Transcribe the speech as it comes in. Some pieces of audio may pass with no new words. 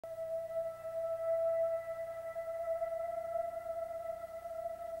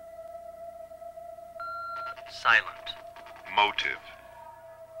Silent. Motive.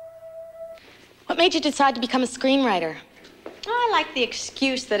 What made you decide to become a screenwriter? I like the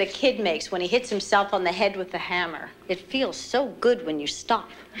excuse that a kid makes when he hits himself on the head with the hammer. It feels so good when you stop.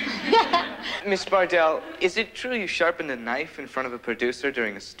 Miss Bardell, is it true you sharpened a knife in front of a producer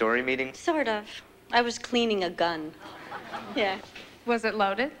during a story meeting? Sort of. I was cleaning a gun. Yeah. Was it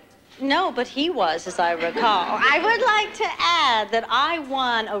loaded? No, but he was, as I recall. I would like to add that I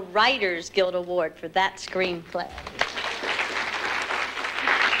won a Writers Guild Award for that screenplay.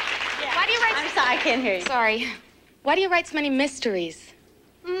 Yeah. Why do you write... I'm sorry, I can't hear you. Sorry. Why do you write so many mysteries?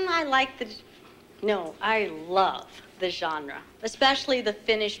 I like the... No, I love the genre, especially the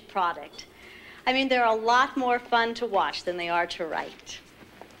finished product. I mean, they're a lot more fun to watch than they are to write.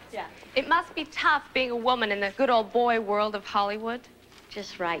 Yeah. It must be tough being a woman in the good old boy world of Hollywood.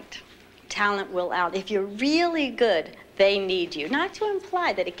 Just right. Talent will out. If you're really good, they need you. Not to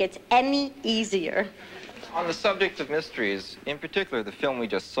imply that it gets any easier. On the subject of mysteries, in particular the film we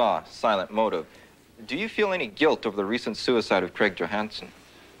just saw, Silent Motive, do you feel any guilt over the recent suicide of Craig Johansson?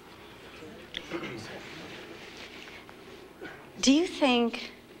 Do you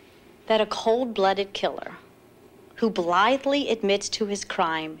think that a cold-blooded killer who blithely admits to his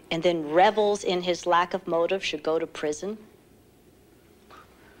crime and then revels in his lack of motive should go to prison?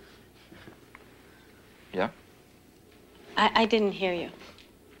 Yeah? I didn't hear you.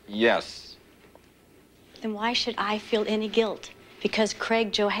 Yes. Then why should I feel any guilt? Because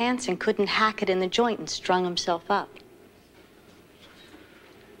Craig Johansson couldn't hack it in the joint and strung himself up.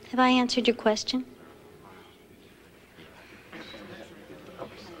 Have I answered your question?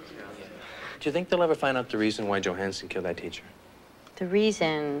 Do you think they'll ever find out the reason why Johansson killed that teacher? The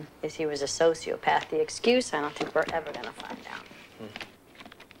reason is he was a sociopath. The excuse, I don't think we're ever going to find out.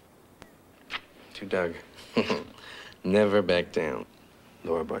 To Doug. Never back down.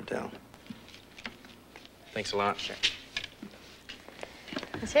 Laura Bardell. Thanks a lot. Sure.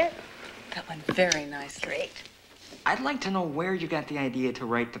 That's it. That went very nicely. I'd like to know where you got the idea to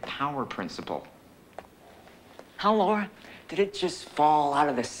write the power principle. How, Laura? Did it just fall out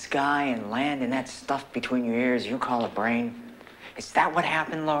of the sky and land in that stuff between your ears you call a brain? Is that what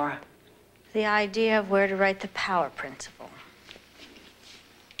happened, Laura? The idea of where to write the power principle.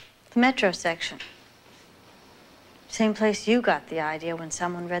 The metro section. Same place you got the idea when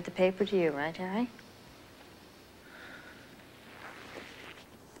someone read the paper to you, right, Harry?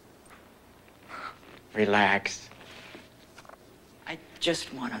 Relax. I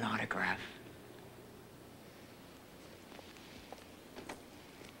just want an autograph.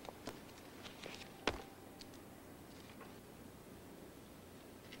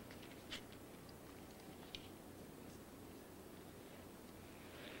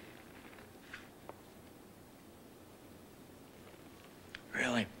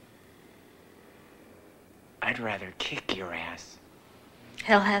 Really? I'd rather kick your ass.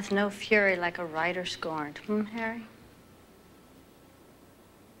 Hell hath no fury like a writer scorned. Harry?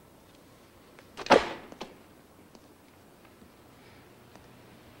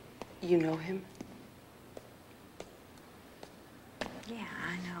 You know him? Yeah,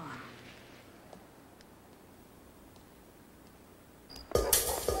 I know him.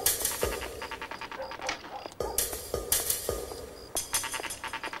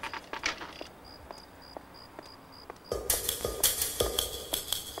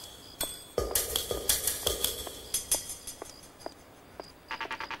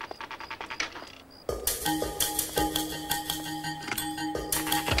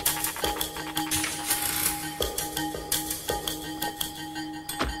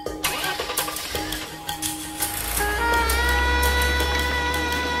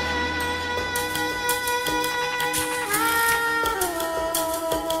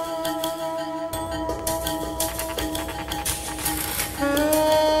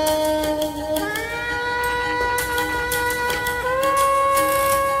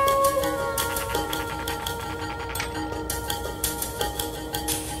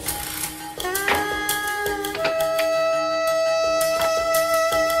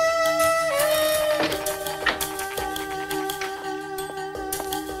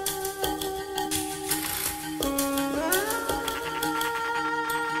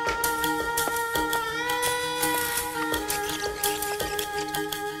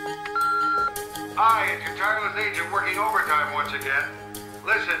 Hi, it's your tireless agent working overtime once again.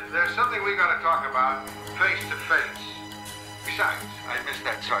 Listen, there's something we gotta talk about face to face. Besides, I miss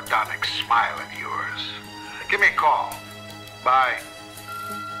that sardonic smile of yours. Give me a call. Bye.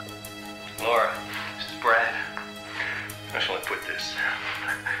 Laura, this is Brad. How shall I put this?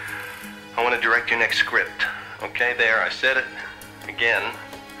 I want to direct your next script. Okay, there, I said it. Again.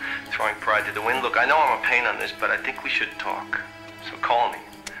 throwing pride to the wind. Look, I know I'm a pain on this, but I think we should talk. So call me,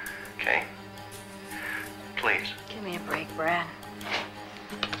 okay? Please. Give me a break, Brad.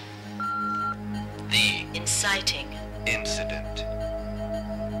 The inciting Incident.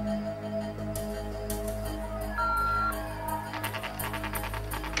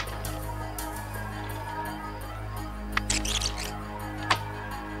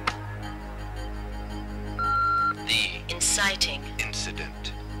 inciting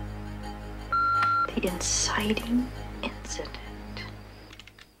incident. The inciting incident.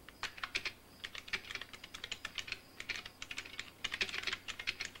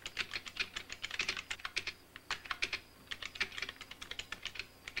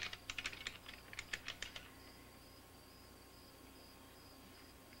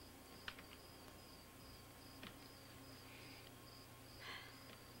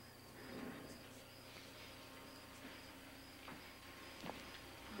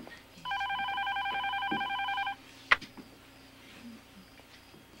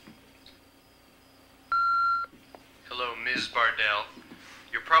 Hello, Ms. Bardell.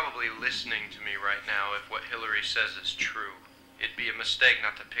 You're probably listening to me right now if what Hillary says is true. It'd be a mistake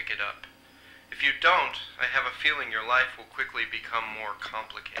not to pick it up. If you don't, I have a feeling your life will quickly become more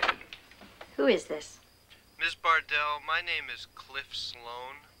complicated. Who is this? Ms. Bardell, my name is Cliff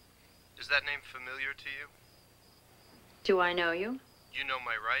Sloan. Is that name familiar to you? Do I know you? You know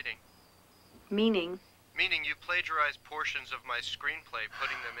my writing. Meaning? Meaning you plagiarized portions of my screenplay,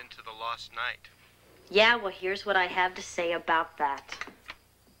 putting them into The Lost Night. Yeah, well, here's what I have to say about that.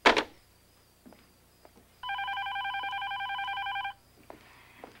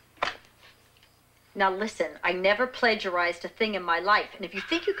 Now listen, I never plagiarized a thing in my life, and if you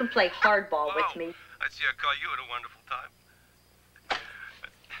think you can play hardball with me... I see I caught you at a wonderful time.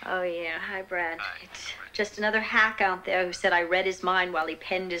 Oh, yeah. Hi, Brad. Hi. It's just another hack out there who said I read his mind while he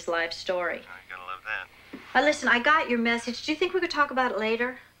penned his life story. I gotta love that. Listen, I got your message. Do you think we could talk about it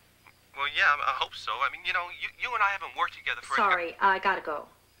later? Well, yeah, I hope so. I mean, you know, you and I haven't worked together for... Sorry, I gotta go.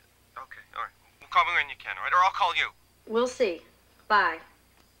 Okay, all right. Well, call me when you can, all right? Or I'll call you. We'll see. Bye.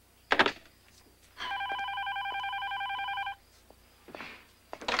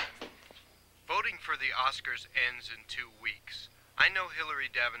 Voting for the Oscars ends in 2 weeks. I know Hillary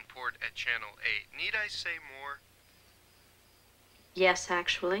Davenport at Channel 8. Need I say more? Yes,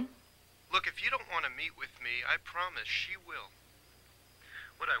 actually. Look, if you don't want to meet with me, I promise she will.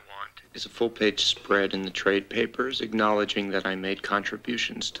 What I want is a full-page spread in the trade papers acknowledging that I made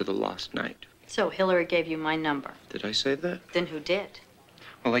contributions to The Lost Night. So Hillary gave you my number. Did I say that? Then who did?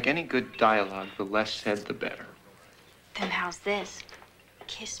 Well, like any good dialogue, the less said, the better. Then how's this?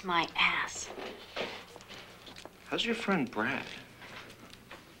 Kiss my ass. How's your friend Brad?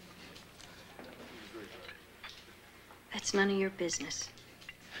 That's none of your business.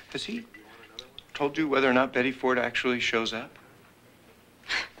 Has he told you whether or not Betty Ford actually shows up?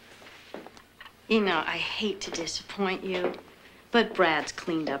 You know, I hate to disappoint you, but Brad's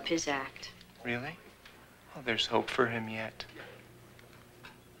cleaned up his act. Really? Well, there's hope for him yet.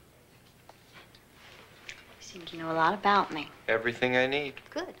 You seem to know a lot about me. Everything I need.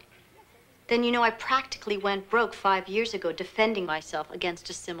 Good. Then you know I practically went broke 5 years ago defending myself against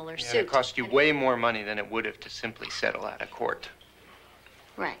a similar Yeah, suit. it cost you way more money than it would have to simply settle out of court.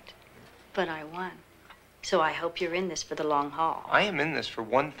 Right. But I won. So I hope you're in this for the long haul. I am in this for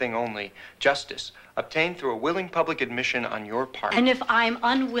one thing only: justice, obtained through a willing public admission on your part. And if I'm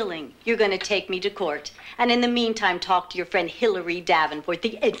unwilling, you're going to take me to court. And in the meantime, talk to your friend Hillary Davenport,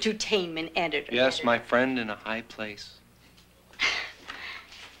 the entertainment editor. Yes, my friend in a high place.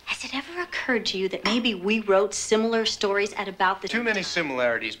 Has it ever occurred to you that maybe we wrote similar stories at about the Too many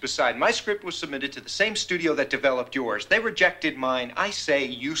similarities. Besides, my script was submitted to the same studio that developed yours. They rejected mine. I say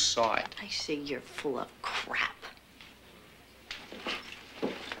you saw it. I say you're full of crap.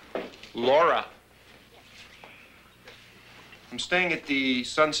 Laura. I'm staying at the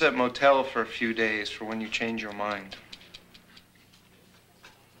Sunset Motel for a few days for when you change your mind.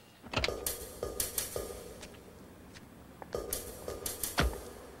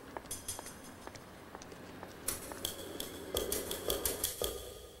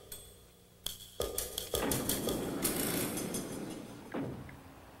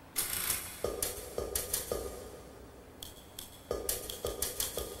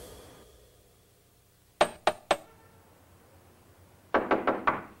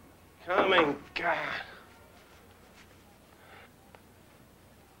 Coming, God.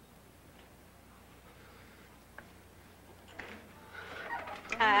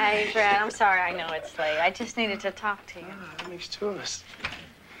 Hi, Brad. I'm sorry I know it's late. I just needed to talk to you. That makes two of us.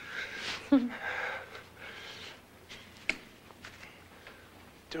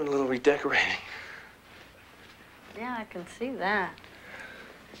 Doing a little redecorating. Yeah, I can see that.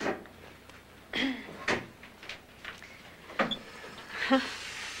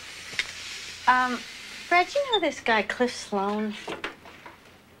 Brad, you know this guy, Cliff Sloan?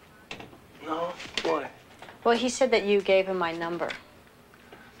 No? Why? Well, he said that you gave him my number.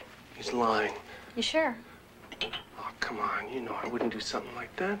 He's lying. You sure? Oh, come on. You know I wouldn't do something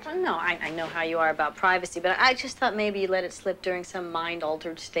like that. Well, no, I know how you are about privacy, but I just thought maybe you let it slip during some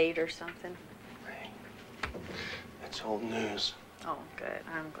mind-altered state or something. Hey, that's old news. Oh, good.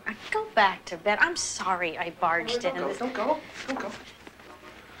 I'm glad. Go back to bed. I'm sorry I barged in. Don't go. Don't go.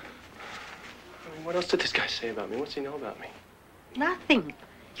 I mean, what else did this guy say about me? What's he know about me? Nothing.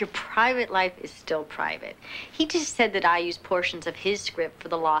 Your private life is still private. He just said that I used portions of his script for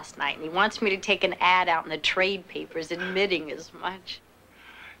The Lost Night, and he wants me to take an ad out in the trade papers admitting as much.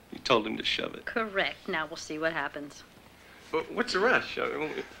 You told him to shove it. Correct. Now we'll see what happens. Well, what's the rush?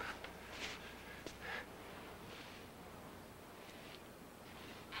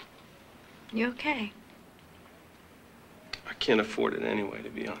 You okay? I can't afford it anyway, to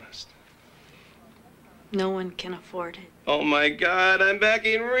be honest. No one can afford it. Oh, my God, I'm back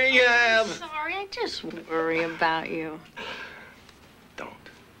in rehab. I'm sorry, I just worry about you. Don't.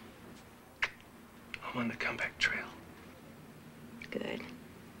 I'm on the comeback trail. Good.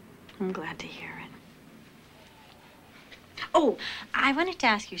 I'm glad to hear it. Oh, I wanted to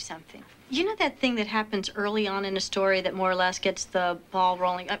ask you something. You know that thing that happens early on in a story that more or less gets the ball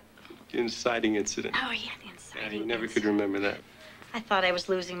rolling? The inciting incident. Oh, yeah, the inciting Yeah, you never could remember that. I thought I was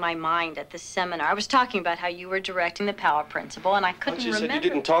losing my mind at the seminar. I was talking about how you were directing the power principle, and I couldn't But you remember. said you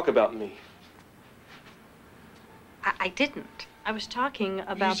didn't talk about me. I didn't. I was talking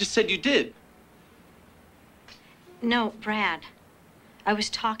about... You just said you did. No, Brad. I was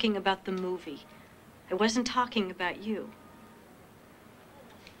talking about the movie. I wasn't talking about you.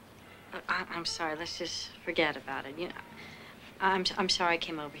 I'm sorry. Let's just forget about it. You know, I'm sorry I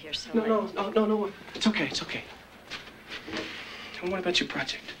came over here so late. No. It's okay. It's okay. Tell me what about your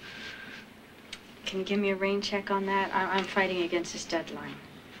project? Can you give me a rain check on that? I'm fighting against this deadline.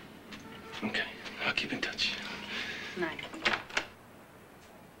 Okay. I'll keep in touch. Night.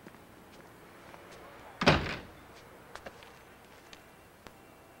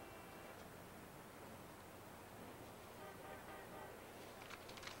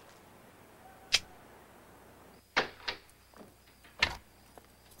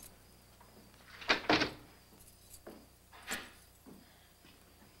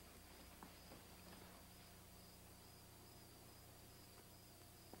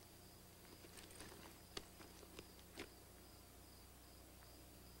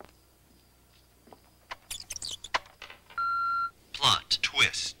 Plot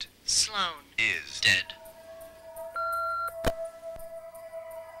twist. Sloan Is dead.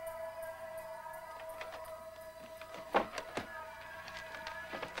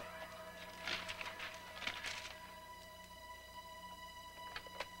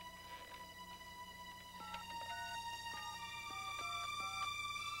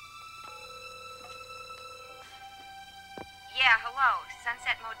 Yeah, hello.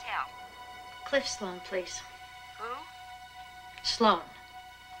 Sunset Motel. Cliff Sloan, please. Who? Sloan.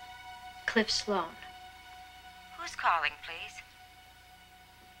 Cliff Sloan. Who's calling, please?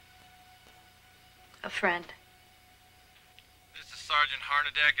 A friend. This is Sergeant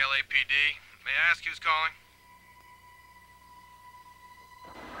Harnadeck, LAPD. May I ask who's calling?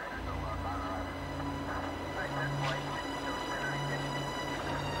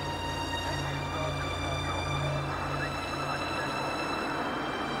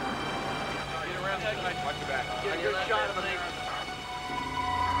 Watch your back. Get a good shot of him.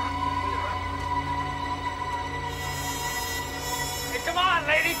 Hey, come on,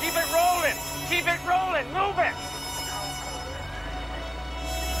 lady. Keep it rolling. Keep it rolling. Move it.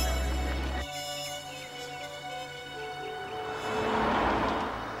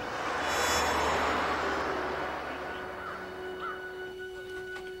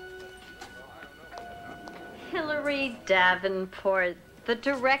 Hillary Davenport, the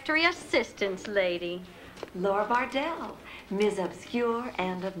directory assistance lady. Laura Bardell, Ms. Obscure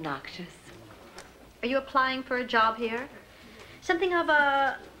and Obnoxious. Are you applying for a job here? Something of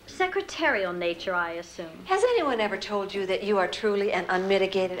a secretarial nature, I assume. Has anyone ever told you that you are truly an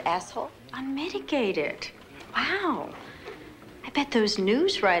unmitigated asshole? Unmitigated? Wow. I bet those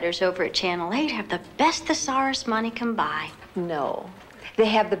news writers over at Channel 8 have the best thesaurus money can buy. No. They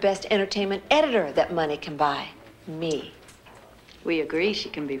have the best entertainment editor that money can buy. Me. We agree she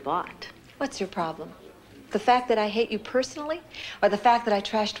can be bought. What's your problem? The fact that I hate you personally, or the fact that I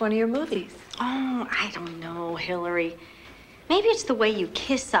trashed one of your movies? Oh, I don't know, Hillary. Maybe it's the way you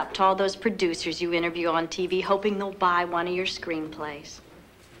kiss up to all those producers you interview on TV, hoping they'll buy one of your screenplays.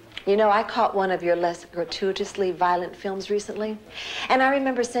 You know, I caught one of your less gratuitously violent films recently, and I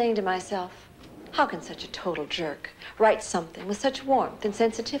remember saying to myself, how can such a total jerk write something with such warmth and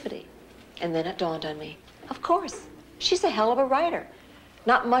sensitivity? And then it dawned on me, of course, she's a hell of a writer.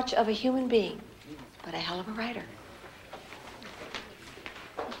 Not much of a human being, but a hell of a writer.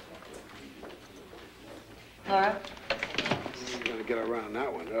 Laura? I'm going to get around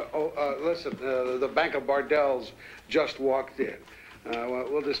that one. Listen, the Bank of Bardells just walked in.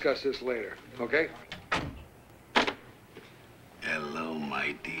 We'll discuss this later, okay? Hello,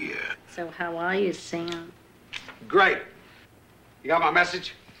 my dear. So how are you, Sam? Great. You got my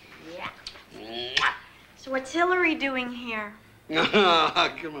message? Yeah. So what's Hillary doing here? Come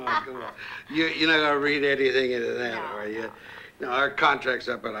on. You're not going to read anything into that, are you? No, our contract's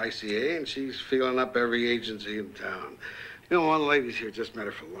up at ICA, and she's feeling up every agency in town. You know, one lady's here, just met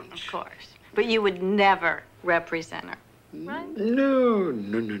her for lunch. Of course. But you would never represent her, right? No.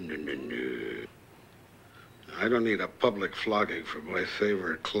 I don't need a public flogging for my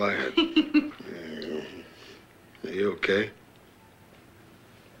favorite client. Are you okay?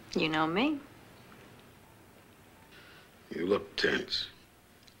 You know me. You look tense.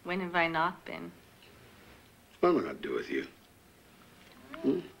 When have I not been? What am I going to do with you?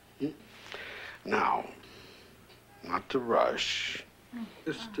 Now, not to rush.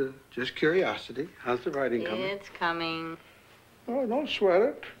 Just curiosity. How's the writing coming? It's coming. Oh, don't sweat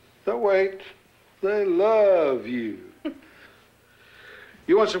it. They'll wait. They love you.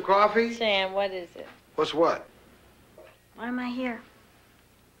 You want some coffee? Sam, what is it? What's what? Why am I here?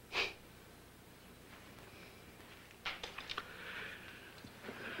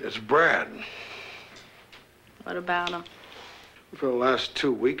 It's Brad. What about him? For the last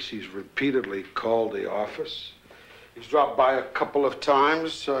 2 weeks, he's repeatedly called the office. He's dropped by a couple of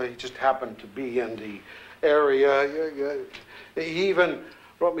times. He just happened to be in the area. He even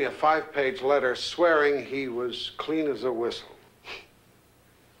wrote me a 5-page letter swearing he was clean as a whistle.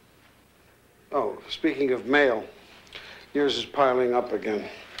 Oh, speaking of mail, yours is piling up again.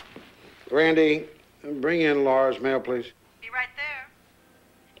 Randy, bring in Laura's mail, please. Be right there.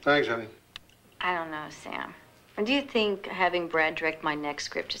 Thanks, honey. I don't know, Sam. Do you think having Brad direct my next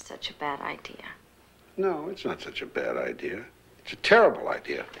script is such a bad idea? No, it's not such a bad idea. It's a terrible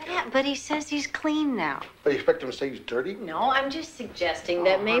idea. But he says he's clean now. But you expect him to say he's dirty? No, I'm just suggesting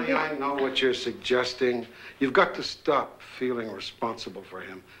that maybe... Honey, I know what you're suggesting. You've got to stop feeling responsible for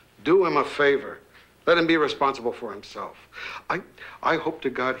him. Do him a favor. Let him be responsible for himself. I hope to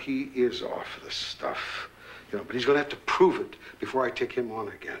God he is off this stuff. You know, but he's going to have to prove it before I take him on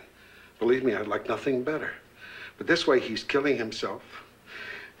again. Believe me, I'd like nothing better. But this way, he's killing himself.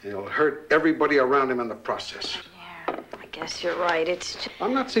 And he'll hurt everybody around him in the process. Yeah, I guess you're right. It's just...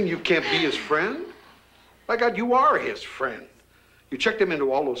 I'm not saying you can't be his friend. By God, you are his friend. You checked him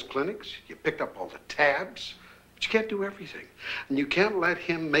into all those clinics. You picked up all the tabs. But you can't do everything. And you can't let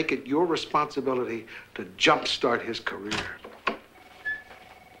him make it your responsibility to jumpstart his career.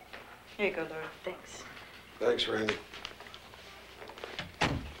 Here you go, Laura. Thanks. Thanks, Randy.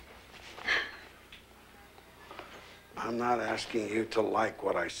 I'm not asking you to like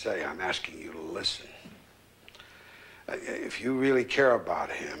what I say. I'm asking you to listen. If you really care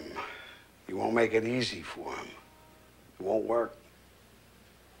about him, you won't make it easy for him. It won't work.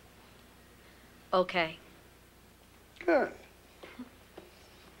 Okay. Good.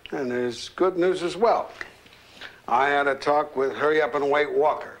 And there's good news as well. I had a talk with Hurry Up and Wait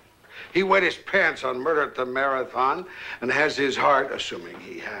Walker. He wet his pants on Murder at the Marathon and has his heart, assuming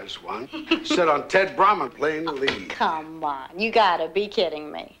he has one, set on Ted Brahman playing the lead. Come on. You gotta be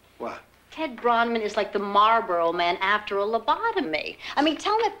kidding me. What? Ted Bronman is like the Marlboro man after a lobotomy. I mean,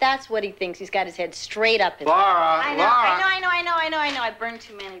 tell him if that's what he thinks. He's got his head straight up his... Laura, I know. Laura. I burned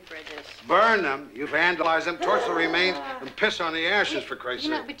too many bridges. Burn them. You vandalize them, torch the remains, and piss on the ashes, for Christ's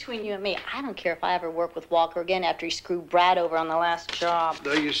You know, sake. between you and me, I don't care if I ever work with Walker again after he screwed Brad over on the last job.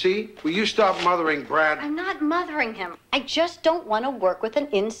 You see? Will you stop mothering Brad? I'm not mothering him. I just don't want to work with an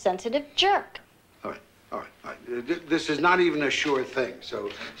insensitive jerk. All right. This is not even a sure thing. So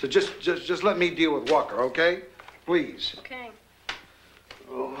just let me deal with Walker, okay? Please. Okay.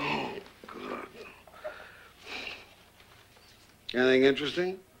 Oh, God. Anything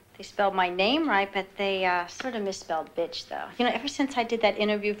interesting? They spelled my name right, but they sort of misspelled bitch, though. You know, ever since I did that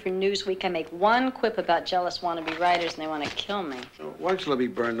interview for Newsweek, I make one quip about jealous wannabe writers, and they want to kill me. Why don't you let me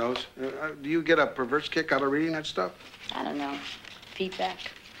burn those? Do you get a perverse kick out of reading that stuff? I don't know. Feedback.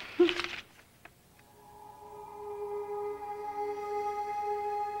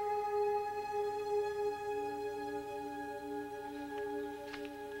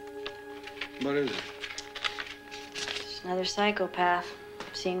 What is it? It's another psychopath.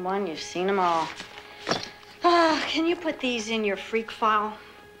 You've seen one, you've seen them all. Ah, can you put these in your freak file?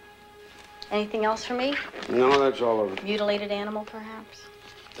 Anything else for me? No, that's all of it. Mutilated animal, perhaps?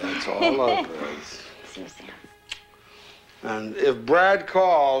 That's all of it. See you, Sam. And if Brad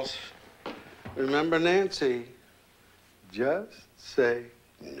calls, remember Nancy, just say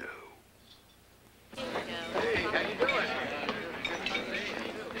no. Hey, how you doing?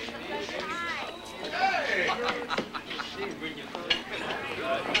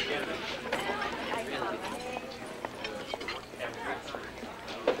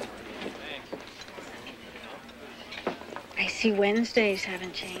 I see Wednesdays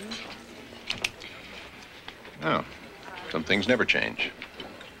haven't changed. No. Some things never change.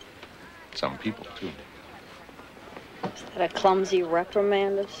 Some people, too. Is that a clumsy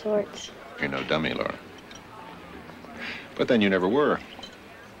reprimand of sorts? You're no dummy, Laura. But then you never were.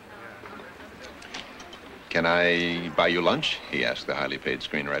 Can I buy you lunch? He asked the highly paid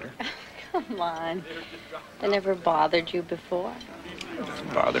screenwriter. Come on. I never bothered you before. It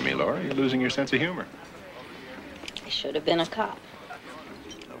doesn't bother me, Laura. You're losing your sense of humor. I should have been a cop.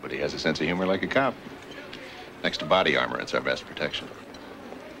 Nobody has a sense of humor like a cop. Next to body armor, it's our best protection.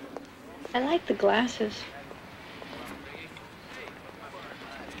 I like the glasses.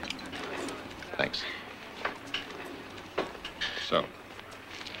 Thanks. So,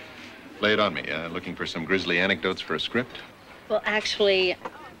 lay it on me. Looking for some grisly anecdotes for a script? Well, actually,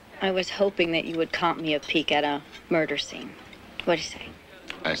 I was hoping that you would comp me a peek at a murder scene. What do you say?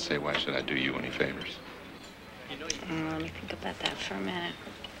 I say, why should I do you any favors? Let me think about that for a minute.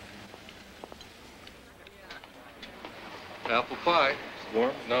 Apple pie.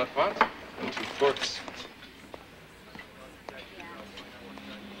 Warm, not hot. And 2 forks.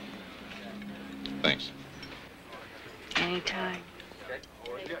 Thanks. Anytime.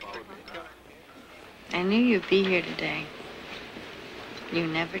 I knew you'd be here today. You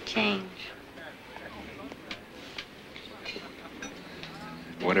never change.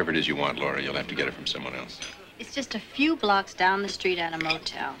 Whatever it is you want, Laura, you'll have to get it from someone else. It's just a few blocks down the street at a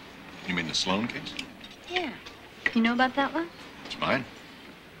motel. You mean the Sloan case? Yeah. You know about that one? It's mine.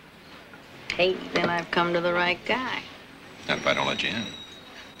 Hey, then I've come to the right guy. Not if I don't let you in.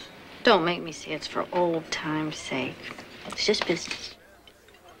 Don't make me say it's for old time's sake. It's just business.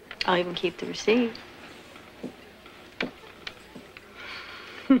 I'll even keep the receipt.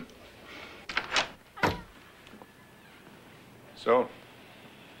 So,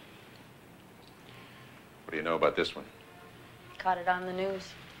 what do you know about this one? Caught it on the news.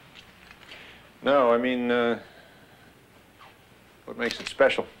 No, I mean, what makes it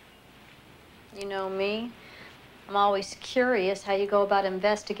special? You know me. I'm always curious how you go about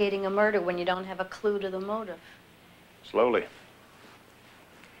investigating a murder when you don't have a clue to the motive. Slowly.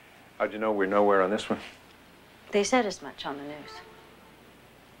 How'd you know we're nowhere on this one? They said as much on the news.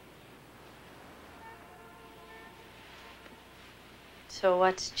 So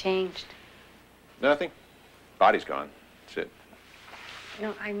what's changed? Nothing. Body's gone. That's it.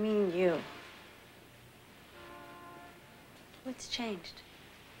 No, I mean you. What's changed?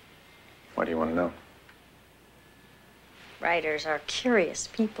 Why do you want to know? Writers are curious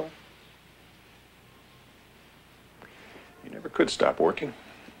people. You never could stop working.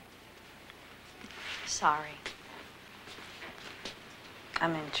 Sorry.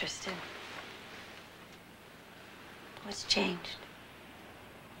 I'm interested. What's changed?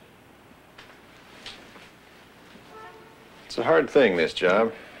 It's a hard thing, this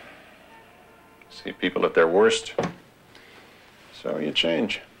job. See people at their worst. So you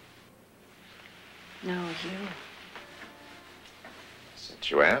change. No, you.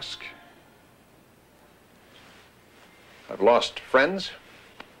 Since you ask. I've lost friends,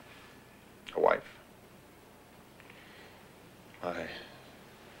 a wife. My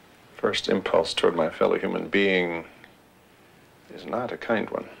first impulse toward my fellow human being is not a kind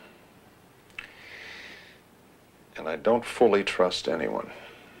one. And I don't fully trust anyone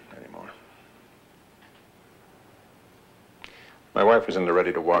anymore. My wife was in the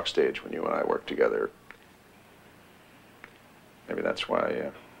ready-to-walk stage when you and I worked together. Maybe that's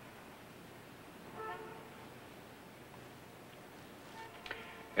why,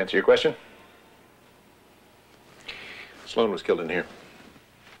 Answer your question? Sloan was killed in here.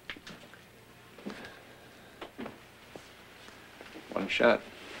 One shot,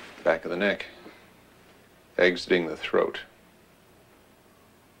 back of the neck, exiting the throat.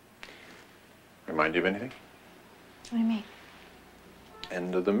 Remind you of anything? What do you mean?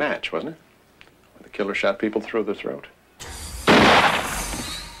 End of the match, wasn't it? When the killer shot people through the throat.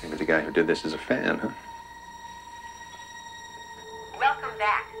 Maybe the guy who did this is a fan, huh? Welcome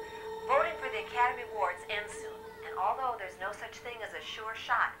back. Voting for the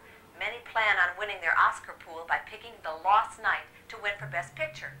by picking The Lost Night to win for Best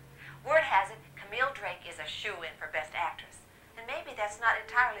Picture. Word has it, Camille Drake is a shoo-in for Best Actress. And maybe that's not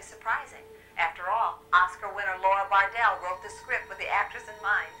entirely surprising. After all, Oscar winner Laura Bardell wrote the script with the actress in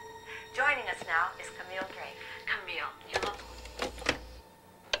mind. Joining us now is Camille Drake. Camille, you look...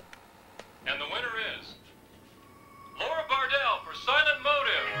 And the winner is Laura Bardell for Silent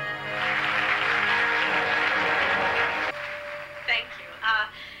Motive. Thank you.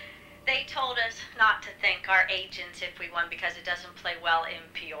 They told us not to thank our agents if we won because it doesn't play well in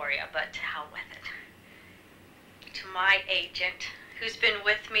Peoria, but to hell with it. To my agent, who's been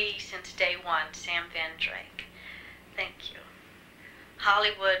with me since day one, Sam Van Drake, thank you.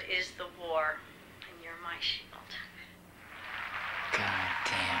 Hollywood is the war, and you're my shield.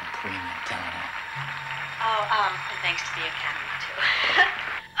 Goddamn prima donna. Oh, and thanks to the Academy, too.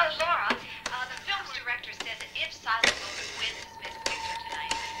 Laura, the film's director said that if Silent Motive wins Best Picture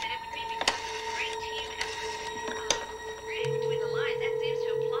tonight, that it would be because of a great team effort. Reading between the lines, that seems to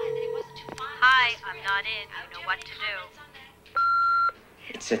imply that it wasn't too fine. Hi, I'm not in. You know what to do.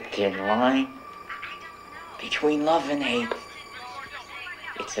 It's a thin line between love and hate.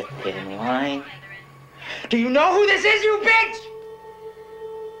 It's a thin line. Do you know who this is, you bitch?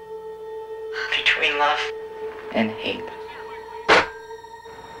 Between love and hate.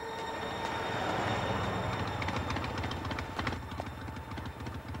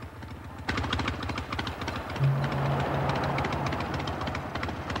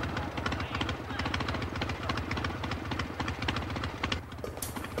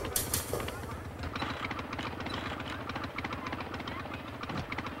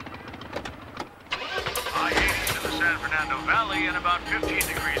 I-80 to the San Fernando Valley and about 15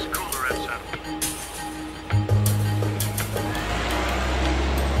 degrees cooler at 7.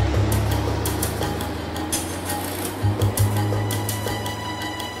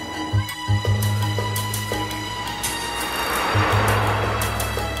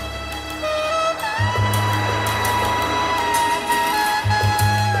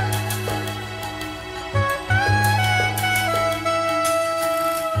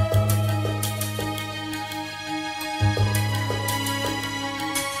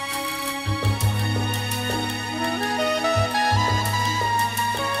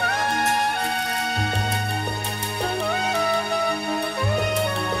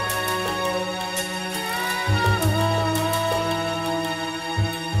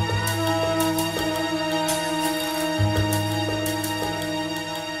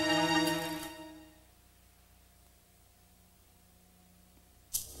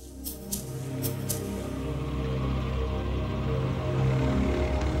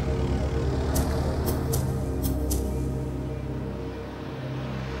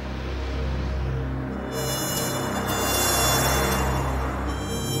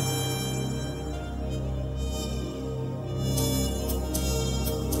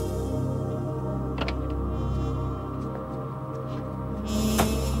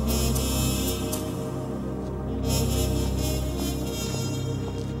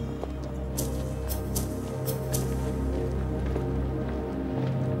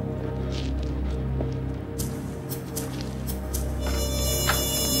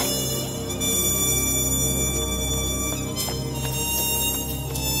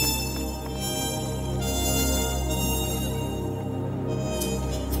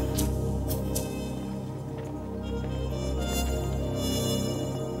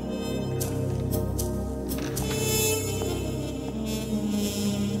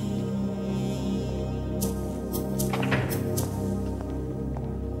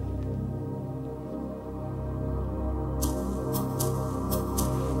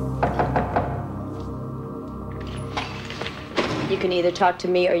 You can either talk to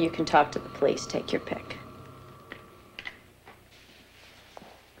me or you can talk to the police. Take your pick.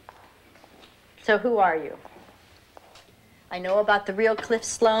 So who are you? I know about the real Cliff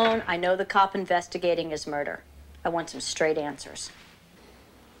Sloan. I know the cop investigating his murder. I want some straight answers.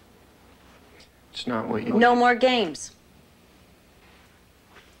 It's not what you... No more games.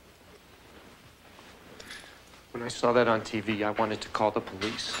 When I saw that on TV, I wanted to call the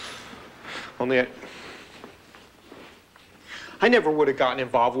police. Only I never would have gotten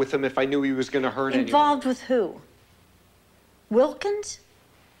involved with him if I knew he was going to hurt anyone. Involved with who? Wilkins?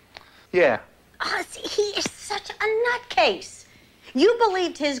 Yeah. He is such a nutcase. You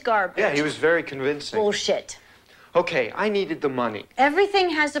believed his garbage. Yeah, he was very convincing. Bullshit. Okay, I needed the money.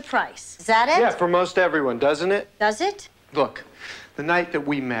 Everything has a price. Is that it? Yeah, for most everyone, doesn't it? Does it? Look, the night that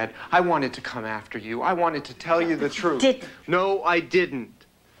we met, I wanted to come after you. I wanted to tell you the truth. Didn't. No, I didn't.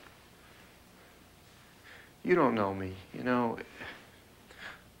 You don't know me, you know.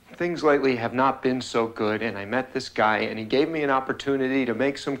 things lately have not been so good, and I met this guy, and he gave me an opportunity to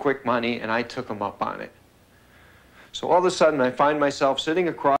make some quick money, and I took him up on it. So all of a sudden, I find myself sitting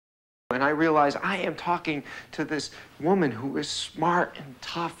across, and I realize I am talking to this woman who is smart and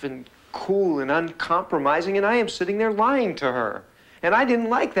tough and cool and uncompromising, and I am sitting there lying to her. And I didn't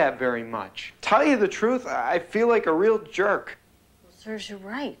like that very much. Tell you the truth, I feel like a real jerk. Well, serves you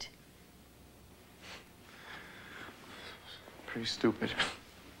right. Pretty stupid.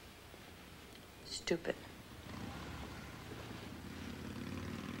 Stupid.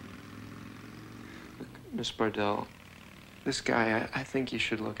 Look, Miss Bardell, this guy, I think you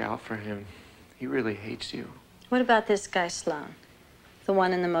should look out for him. He really hates you. What about this guy, Sloan? The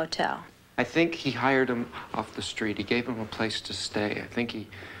one in the motel? I think he hired him off the street. He gave him a place to stay. I think he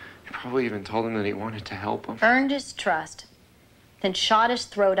probably even told him that he wanted to help him. Earned his trust, then shot his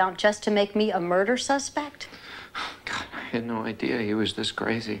throat out just to make me a murder suspect? God, I had no idea he was this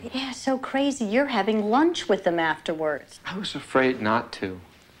crazy. Yeah, so crazy you're having lunch with him afterwards. I was afraid not to.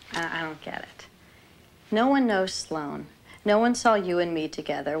 I don't get it. No one knows Sloan. No one saw you and me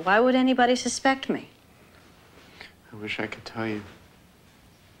together. Why would anybody suspect me? I wish I could tell you.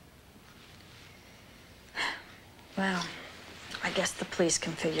 Well, I guess the police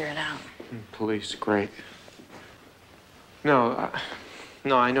can figure it out. Police, great. No,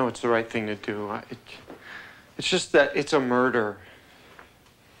 I know it's the right thing to do. It's just that it's a murder.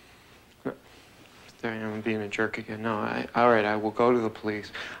 There I am being a jerk again. No, all right, I will go to the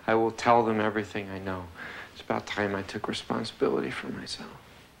police. I will tell them everything I know. It's about time I took responsibility for myself.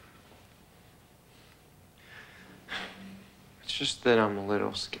 It's just that I'm a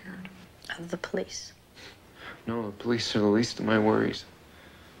little scared. Of the police? No, the police are the least of my worries.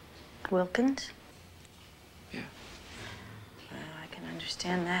 Wilkins? Yeah. Well, I can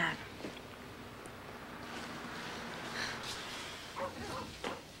understand that.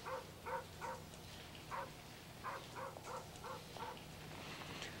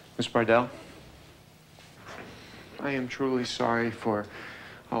 Miss Bardell, I am truly sorry for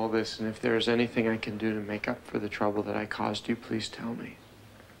all this, and if there is anything I can do to make up for the trouble that I caused you, please tell me.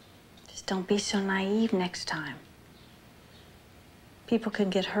 Just don't be so naive next time. People can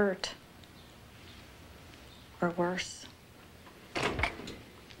get hurt. Or worse.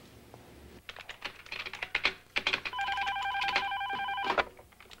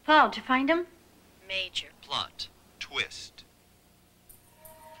 Paul, did you find him? Major. Plot. Twist.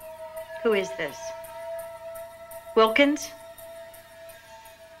 Who is this? Wilkins?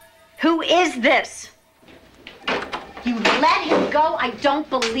 Who is this? You let him go? I don't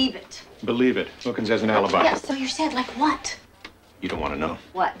believe it. Believe it. Wilkins has an alibi. Yeah, so you said, like what? You don't want to know.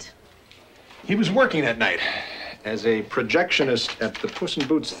 What? He was working that night as a projectionist at the Puss in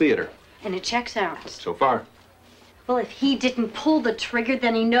Boots Theater. And it checks out. So far. Well, if he didn't pull the trigger,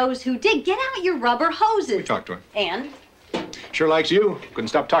 then he knows who did. Get out your rubber hoses. We talked to him. And? Sure likes you. Couldn't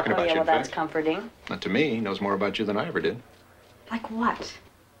stop talking about yeah, you, well, in that's fact. comforting. Not to me. He knows more about you than I ever did. Like what?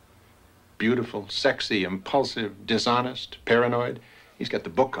 Beautiful, sexy, impulsive, dishonest, paranoid. He's got the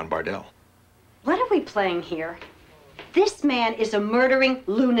book on Bardell. What are we playing here? This man is a murdering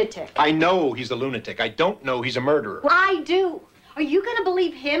lunatic. I know he's a lunatic. I don't know he's a murderer. Well, I do. Are you going to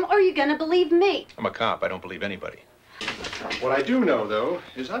believe him or are you going to believe me? I'm a cop. I don't believe anybody. What I do know, though,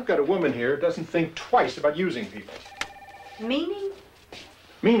 is I've got a woman here who doesn't think twice about using people. Meaning?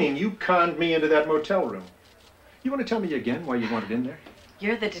 Meaning you conned me into that motel room. You want to tell me again why you wanted in there?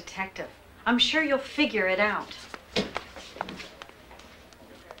 You're the detective. I'm sure you'll figure it out.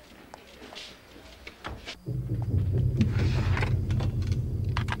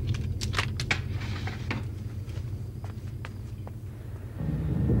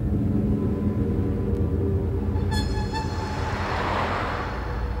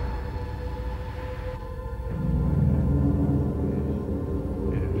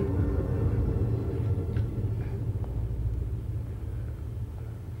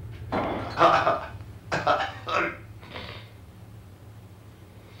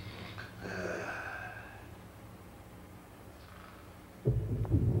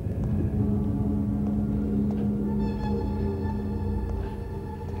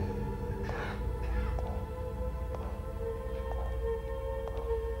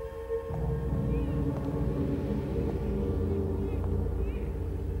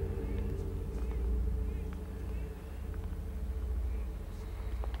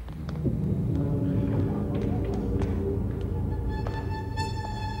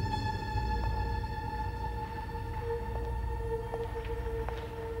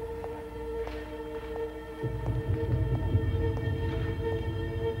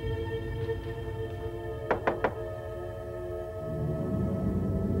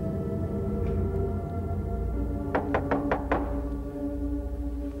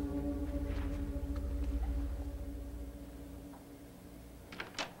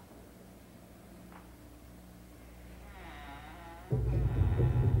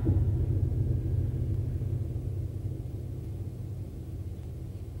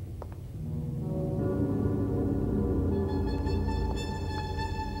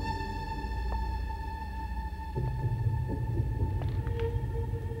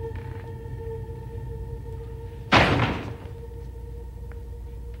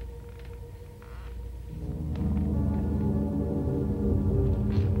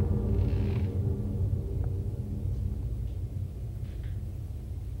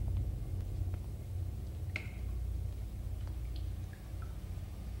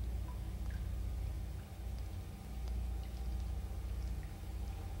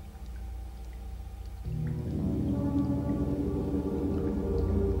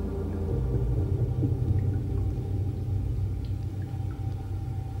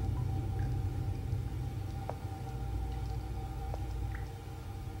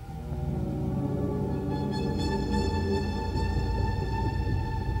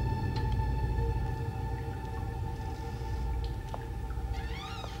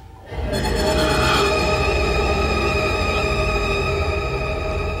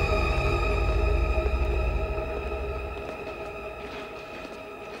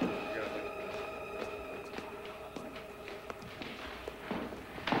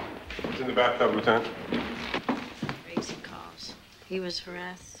 in the bathtub, Lieutenant. Crazy calls. He was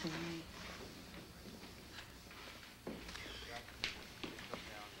harassing me.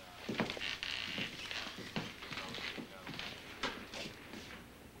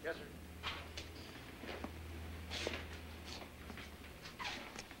 Yes, sir.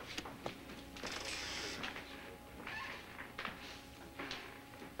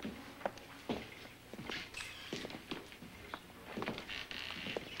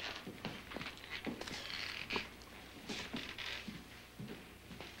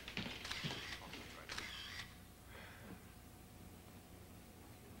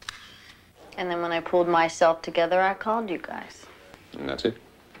 And then when I pulled myself together, I called you guys. And that's it?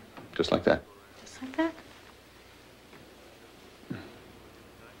 Just like that? Just like that?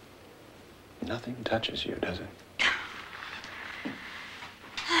 Nothing touches you, does it?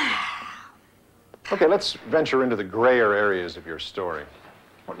 Okay, let's venture into the grayer areas of your story.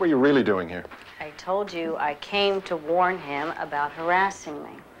 What were you really doing here? I told you I came to warn him about harassing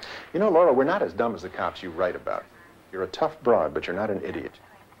me. You know, Laura, we're not as dumb as the cops you write about. You're a tough broad, but you're not an idiot.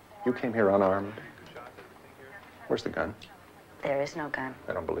 You came here unarmed. Where's the gun? There is no gun.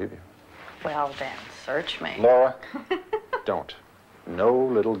 I don't believe you. Well, then, search me. Laura, don't. No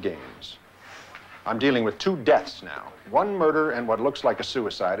little games. I'm dealing with 2 deaths now. 1 murder and what looks like a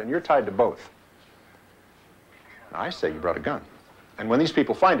suicide, and you're tied to both. I say you brought a gun. And when these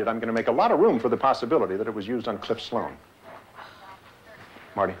people find it, I'm going to make a lot of room for the possibility that it was used on Cliff Sloan.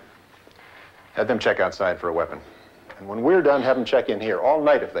 Marty, have them check outside for a weapon. And when we're done, have them check in here all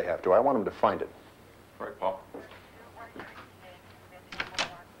night if they have to. I want them to find it. Right, Paul.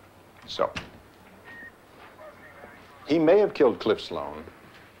 So, he may have killed Cliff Sloan,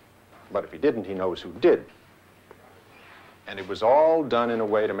 but if he didn't, he knows who did. And it was all done in a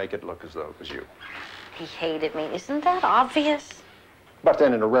way to make it look as though it was you. He hated me. Isn't that obvious? But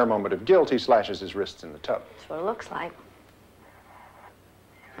then, in a rare moment of guilt, he slashes his wrists in the tub. That's what it looks like.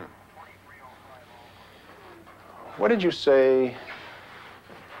 What did you say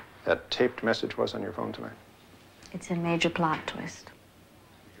that taped message was on your phone tonight? It's a major plot twist.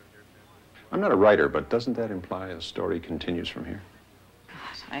 I'm not a writer, but doesn't that imply the story continues from here?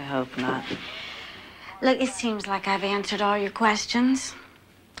 I hope not. Look, it seems like I've answered all your questions.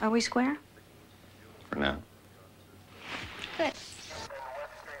 Are we square? For now. Good.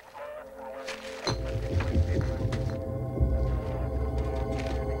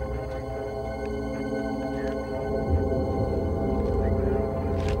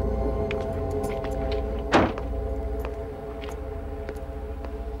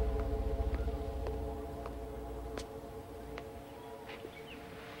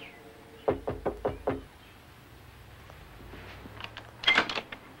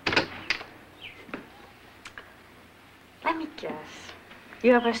 Let me guess.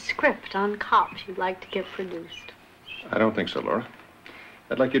 You have a script on cops you'd like to get produced. I don't think so, Laura.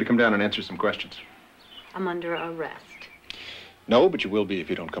 I'd like you to come down and answer some questions. I'm under arrest. No, but you will be if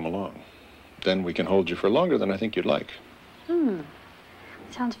you don't come along. Then we can hold you for longer than I think you'd like.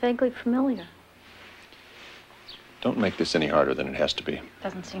 Sounds vaguely familiar. Don't make this any harder than it has to be.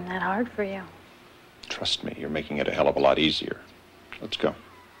 Doesn't seem that hard for you. Trust me, you're making it a hell of a lot easier. Let's go.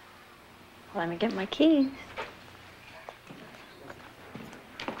 Let me get my keys.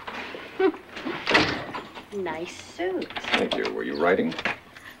 Nice suit. Thank you. Were you writing?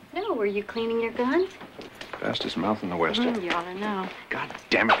 No, were you cleaning your gun? Fastest mouth in the West. You ought to know. God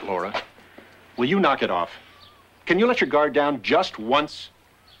damn it, Laura. Will you knock it off? Can you let your guard down just once?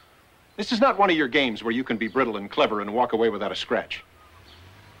 This is not one of your games where you can be brittle and clever and walk away without a scratch.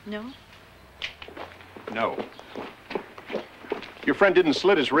 No? No. Your friend didn't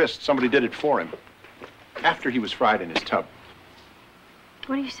slit his wrist. Somebody did it for him. After he was fried in his tub.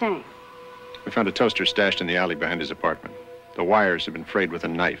 What are you saying? We found a toaster stashed in the alley behind his apartment. The wires had been frayed with a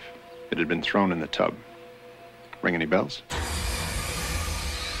knife. It had been thrown in the tub. Ring any bells?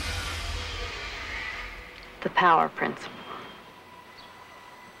 The power principle.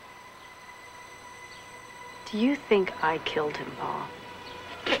 Do you think I killed him, Paul?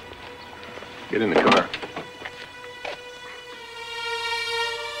 Get in the car.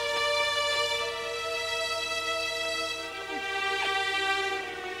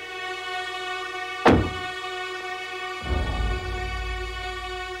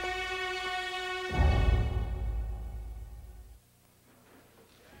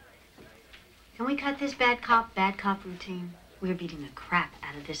 Can we cut this bad cop routine? We're beating the crap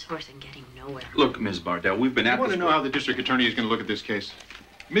out of this horse and getting nowhere. Look, Ms. Bardell, we've been at this... I want to know how the district attorney is going to look at this case.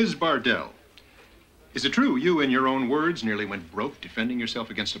 Ms. Bardell, is it true you, in your own words, nearly went broke defending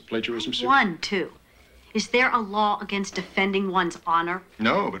yourself against a plagiarism suit? 1, 2. Is there a law against defending one's honor?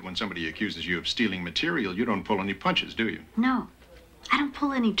 No, but when somebody accuses you of stealing material, you don't pull any punches, do you? No. I don't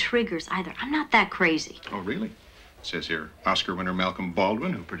pull any triggers either. I'm not that crazy. Oh, really? It says here, Oscar winner Malcolm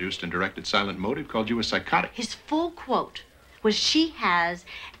Baldwin, who produced and directed Silent Motive, called you a psychotic. His full quote was, she has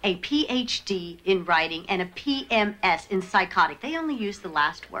a PhD in writing and a PMS in psychotic. They only used the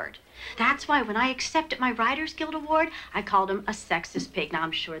last word. That's why when I accepted my Writers Guild Award, I called him a sexist pig. Now,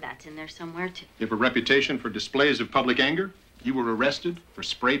 I'm sure that's in there somewhere, too. You have a reputation for displays of public anger? You were arrested for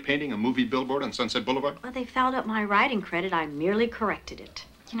spray painting a movie billboard on Sunset Boulevard? Well, they fouled up my writing credit. I merely corrected it.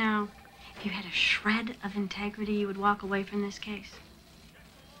 You know, if you had a shred of integrity, you would walk away from this case.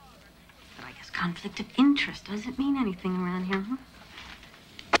 But I guess conflict of interest doesn't mean anything around here,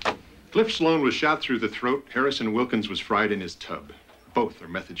 huh? Cliff Sloan was shot through the throat. Harrison Wilkins was fried in his tub. Both are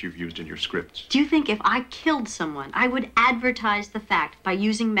methods you've used in your scripts. Do you think if I killed someone, I would advertise the fact by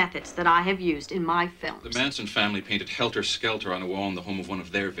using methods that I have used in my films? The Manson family painted helter-skelter on a wall in the home of one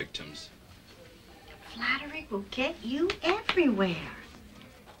of their victims. Flattery will get you everywhere.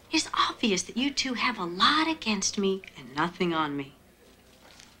 It's obvious that you two have a lot against me and nothing on me.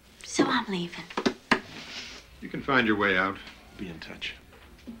 So I'm leaving. You can find your way out. Be in touch.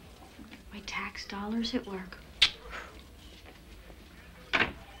 My tax dollars at work.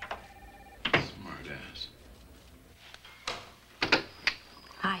 Smartass.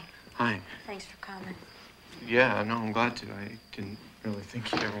 Hi. Hi. Thanks for coming. Yeah, no, I'm glad to. I didn't really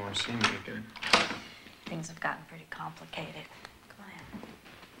think you'd ever want to see me again. Things have gotten pretty complicated. Go ahead.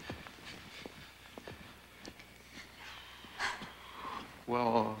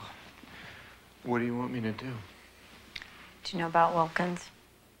 Well, what do you want me to do? Do you know about Wilkins?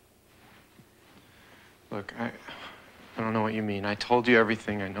 Look, I don't know what you mean. I told you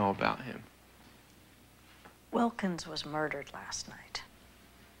everything I know about him. Wilkins was murdered last night.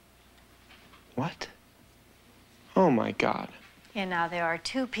 What? Oh, my God. Yeah, now there are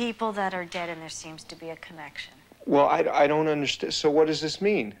two people that are dead, and there seems to be a connection. Well, I don't understand. So what does this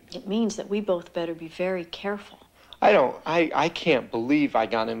mean? It means that we both better be very careful. I can't believe I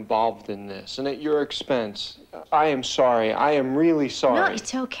got involved in this, and at your expense. I am sorry. I am really sorry. No,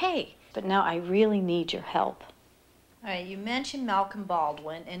 it's okay. But now I really need your help. All right, you mentioned Malcolm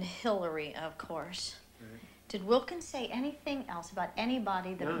Baldwin and Hillary, of course. Did Wilkins say anything else about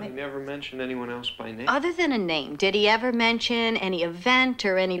anybody that... No, he never mentioned anyone else by name. Other than a name, did he ever mention any event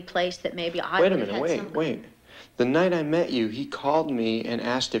or any place that maybe I Wait a minute, wait. The night I met you, he called me and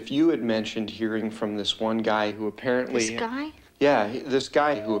asked if you had mentioned hearing from this one guy who apparently... This guy? Yeah, this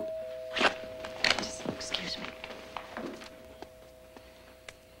guy who... Just excuse me.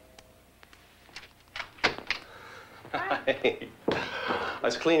 Hi. I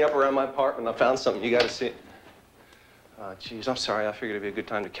was cleaning up around my apartment and I found something you got to see. Geez, I'm sorry. I figured it'd be a good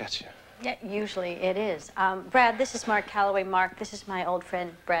time to catch you. Yeah, usually it is. Brad, this is Mark Calloway. Mark, this is my old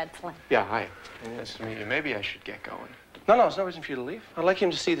friend, Brad Flynn. Yeah, hi. Nice to meet you. Maybe I should get going. No, there's no reason for you to leave. I'd like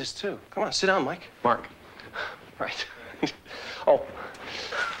him to see this, too. Come on, sit down, Mike. Mark. Right. Oh.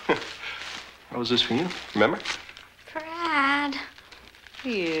 What was this for you? Remember? Brad.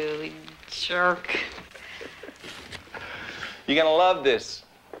 You jerk. You're gonna love this.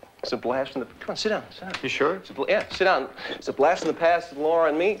 It's a blast from the... Come on, sit down, sit down. You sure? Yeah, sit down. It's a blast from the past with Laura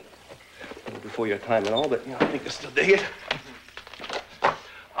and me. Before your time and all, but, you know, I think you'll still dig it.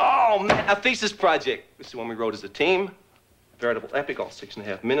 Oh, man, our thesis project. This is one we wrote as a team. A veritable epic, all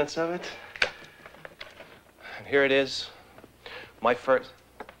 6.5 minutes of it. And here it is. Our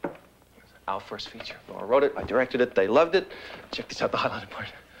first feature. Laura wrote it, I directed it, they loved it. Check this out, the highlighted part.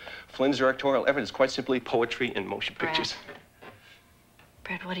 Flynn's directorial effort is quite simply poetry in motion pictures.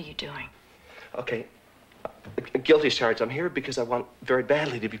 Brad, what are you doing? Okay. Guilty as charged. I'm here because I want very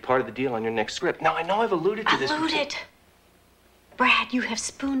badly to be part of the deal on your next script. Now, I know I've alluded to this. Alluded? Brad, you have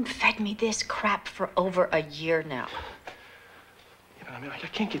spoon-fed me this crap for over a year now. Yeah, but I mean, I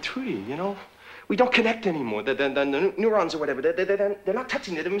can't get through to you, you know? We don't connect anymore. The neurons or whatever, they're not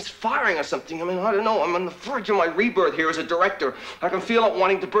touching. They're misfiring or something. I mean, I don't know. I'm on the verge of my rebirth here as a director. I can feel it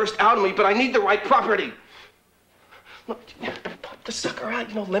wanting to burst out of me, but I need the right property. Look, pop the sucker out.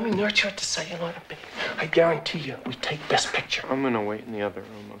 You know, let me nurture it to say, you know what, I guarantee you, we take Best Picture. I'm gonna wait in the other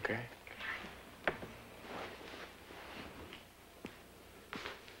room, okay?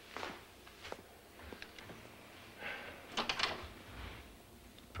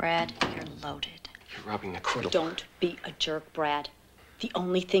 Brad, you're loaded. You're robbing the crew. Don't be a jerk, Brad. The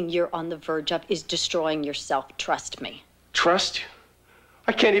only thing you're on the verge of is destroying yourself. Trust me. Trust you?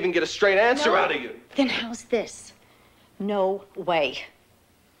 I can't even get a straight answer out of you. Then how's this? No way.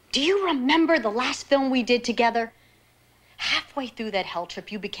 Do you remember the last film we did together? Halfway through that hell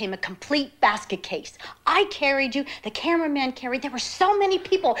trip, you became a complete basket case. I carried you, the cameraman carried. There were so many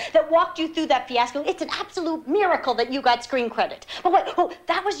people that walked you through that fiasco. It's an absolute miracle that you got screen credit. But what? Oh,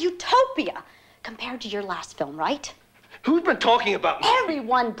 that was utopia compared to your last film, right? Who's been talking about me?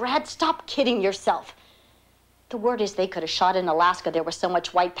 Everyone, Brad. Stop kidding yourself. The word is they could have shot in Alaska. There was so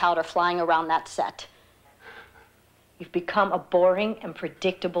much white powder flying around that set. You've become a boring and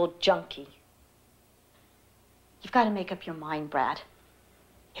predictable junkie. You've got to make up your mind, Brad.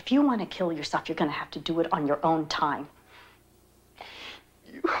 If you want to kill yourself, you're going to have to do it on your own time.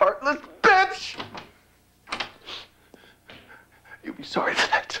 You heartless bitch! You'll be sorry for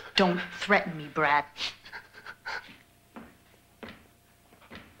that. Don't threaten me, Brad.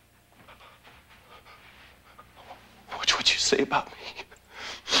 What would you say about me?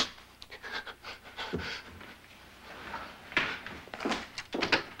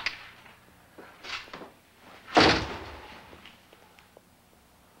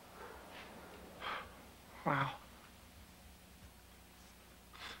 Wow.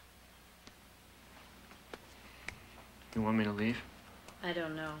 You want me to leave? I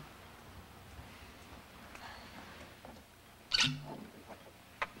don't know.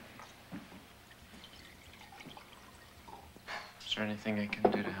 Is there anything I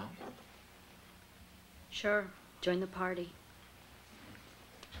can do to help? Sure. Join the party.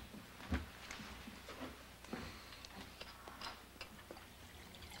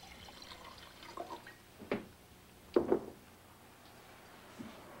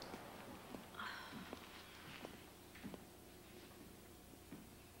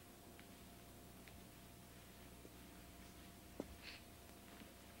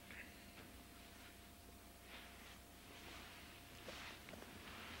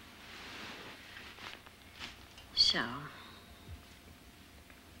 So,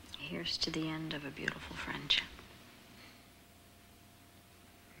 here's to the end of a beautiful friendship.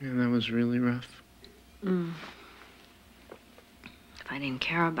 Yeah, that was really rough. If I didn't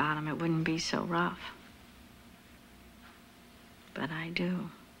care about him, it wouldn't be so rough. But I do.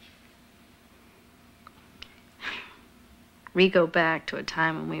 We go back to a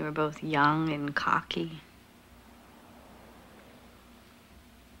time when we were both young and cocky.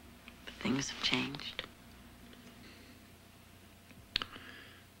 But things have changed.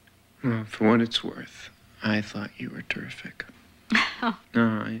 Well, for what it's worth, I thought you were terrific.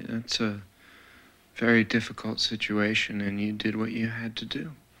 No, that's a very difficult situation, and you did what you had to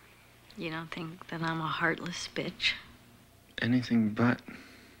do. You don't think that I'm a heartless bitch? Anything but.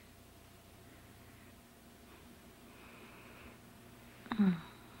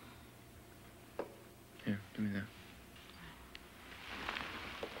 Here, give me that.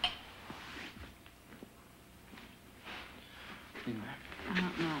 Give me that. I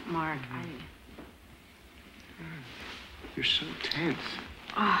don't know, Mark. You're so tense.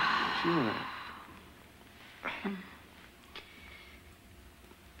 Feel that.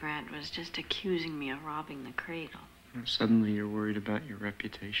 Brad was just accusing me of robbing the cradle. And suddenly you're worried about your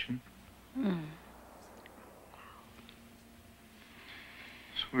reputation. So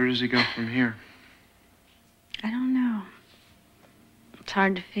where does he go from here? I don't know. It's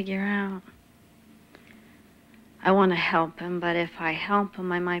hard to figure out. I want to help him, but if I help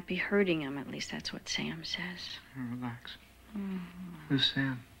him, I might be hurting him. At least that's what Sam says. Relax. Who's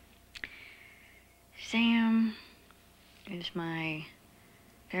Sam? Sam is my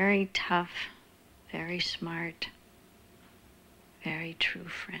very tough, very smart, very true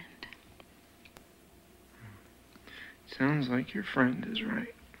friend. Sounds like your friend is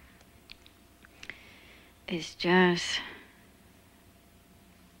right. It's just...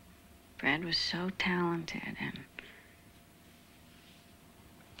 Brad was so talented, and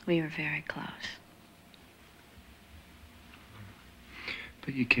we were very close.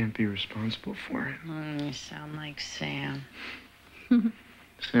 But you can't be responsible for it. You sound like Sam.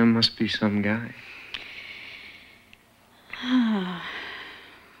 Sam must be some guy. Oh,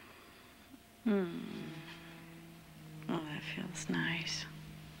 that feels nice.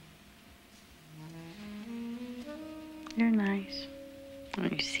 You're nice. Oh,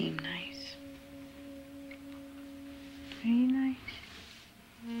 you seem nice. Are you nice?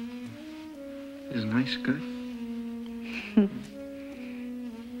 Is nice good?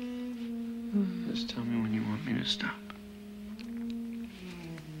 Just tell me when you want me to stop.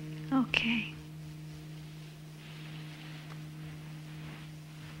 Okay.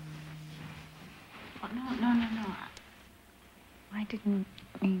 Oh, no. I didn't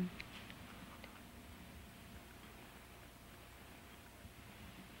mean...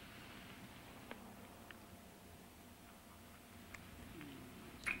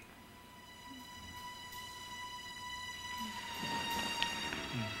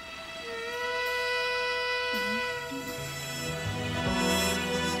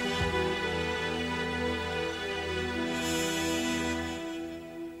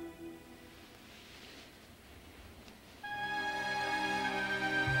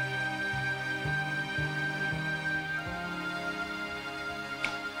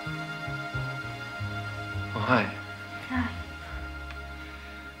 hi. Hi.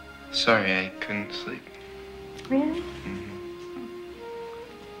 Sorry, I couldn't sleep. Really?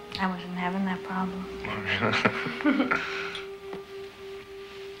 I wasn't having that problem.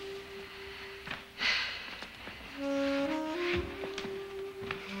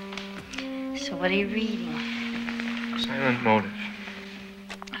 So what are you reading? Silent Motive.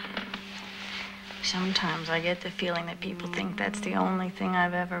 Sometimes I get the feeling that people think that's the only thing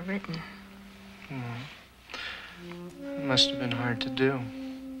I've ever written. It must have been hard to do,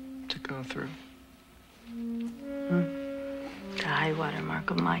 to go through. The high water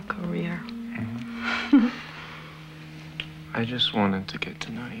mark of my career. I just wanted to get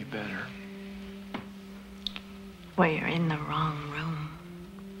to know you better. Well, you're in the wrong room.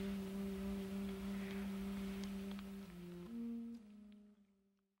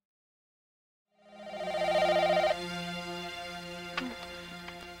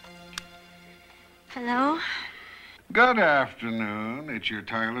 Hello? Good afternoon. It's your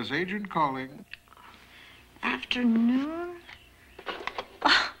tireless agent calling. Afternoon?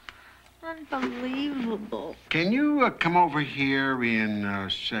 Oh, unbelievable. Can you come over here in,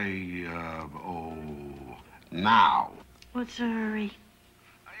 say, now? What's the hurry?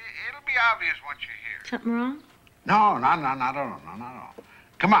 It'll be obvious once you're here. Something wrong? No.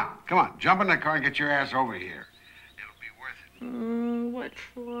 Come on. Jump in the car and get your ass over here. What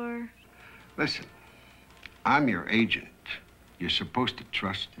for? Listen, I'm your agent. You're supposed to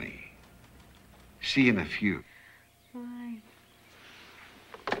trust me. See you in a few. Why?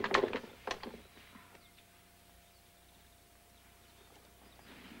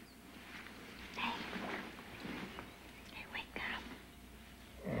 Hey, wake up.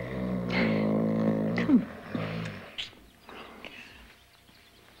 Come.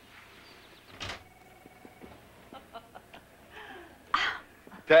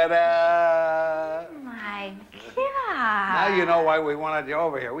 Ta-da! My God. Now you know why we wanted you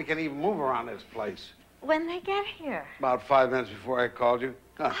over here. We can even move around this place. When they get here? About 5 minutes before I called you.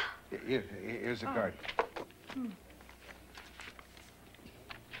 Here's the card.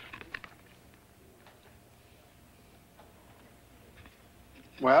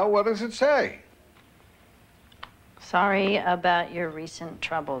 Well, what does it say? Sorry about your recent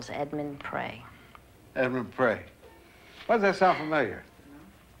troubles, Edmund Prey. Edmund Prey. Why does that sound familiar?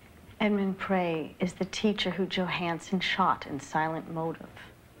 Edmund Prey is the teacher who Johansson shot in Silent Motive.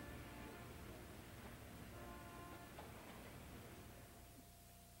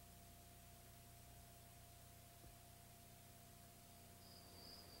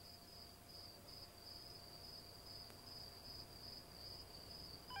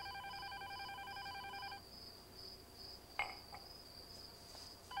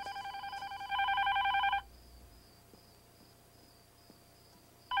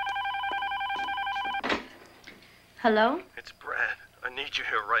 Hello? It's Brad. I need you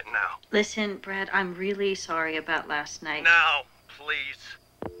here right now. Listen, Brad, I'm really sorry about last night. Now, please.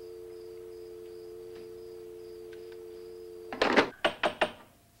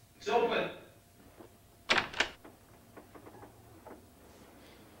 It's open.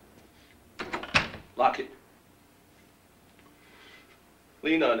 Lock it.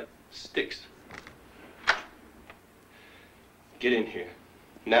 Lean on it. Sticks. Get in here.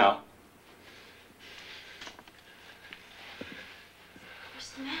 Now.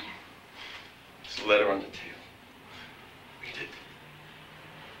 What's the matter? There's a letter on the table. Read it.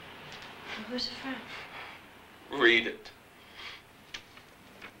 Who's it from? Read it.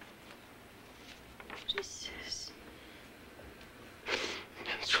 What is this?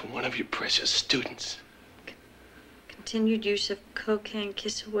 It's from one of your precious students. Continued use of cocaine,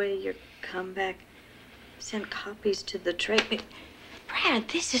 kiss away your comeback. Send copies to the trade. Brad,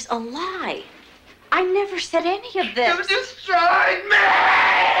 this is a lie. I never said any of this. You destroyed me!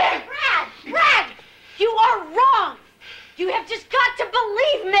 Brad! You are wrong! You have just got to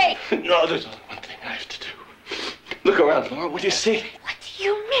believe me! No, there's only one thing I have to do. Look around, Laura. What do you see? What do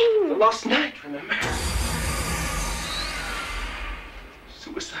you mean? The lost night, remember?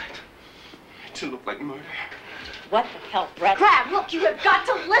 Suicide. It didn't look like murder. What the hell, Brad? Brad, look, you have got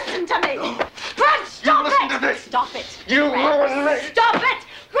to listen to me! No. Brad, stop listen it! to this. Stop it! You Brad, ruined me! Stop it!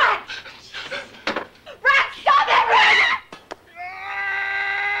 Brad! Brad, stop it! Brad!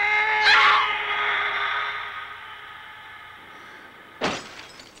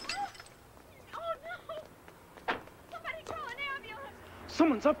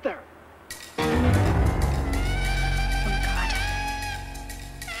 Someone's up there.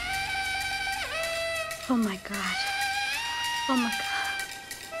 Oh my God. Oh my God.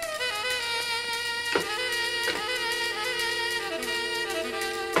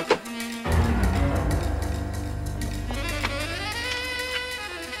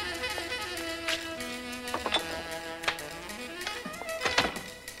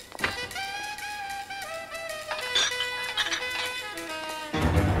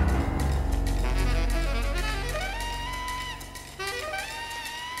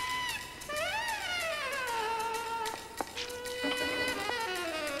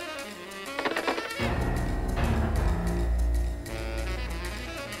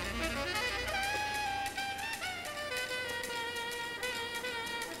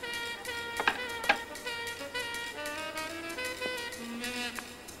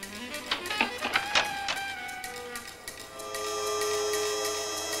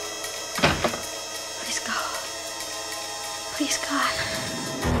 Please, God.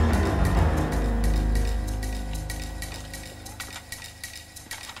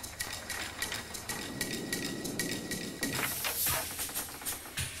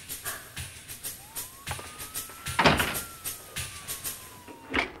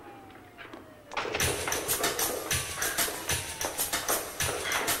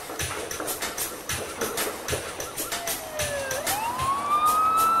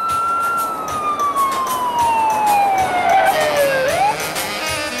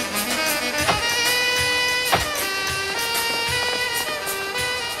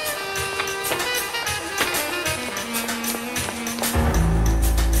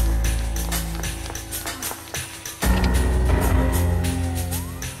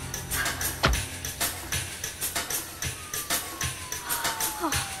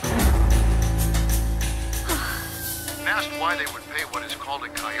 Asked why they would pay what is called a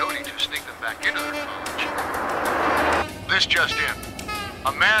coyote to sneak them back into their college. This just in.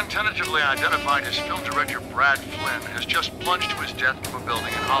 A man tentatively identified as film director Brad Flynn has just plunged to his death from a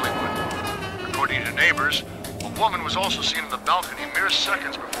building in Hollywood. According to neighbors, a woman was also seen in the balcony mere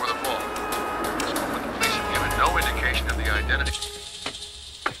seconds before the fall. But the police have given no indication of the identity.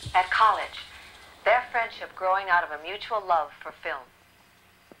 At college, their friendship growing out of a mutual love for film.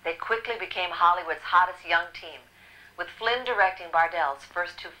 They quickly became Hollywood's hottest young team, with Flynn directing Bardell's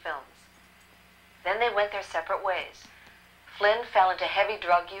first two films. Then they went their separate ways. Flynn fell into heavy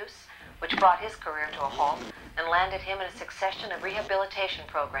drug use, which brought his career to a halt and landed him in a succession of rehabilitation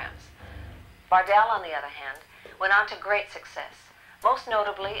programs. Bardell, on the other hand, went on to great success, most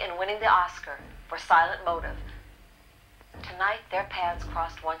notably in winning the Oscar for Silent Motive. Tonight, their paths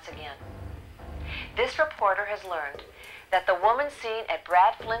crossed once again. This reporter has learned that the woman seen at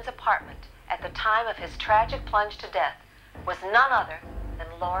Brad Flynn's apartment at the time of his tragic plunge to death was none other than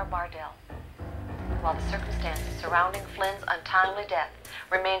Laura Bardell. While the circumstances surrounding Flynn's untimely death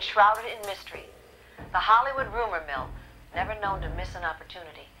remain shrouded in mystery, the Hollywood rumor mill, never known to miss an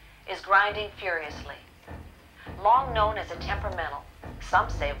opportunity, is grinding furiously. Long known as a temperamental, some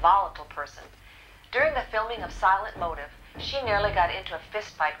say volatile person, during the filming of Silent Motive, she nearly got into a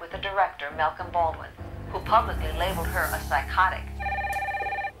fistfight with the director, Malcolm Baldwin, who publicly labeled her a psychotic.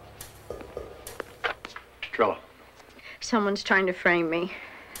 Trilla. Someone's trying to frame me.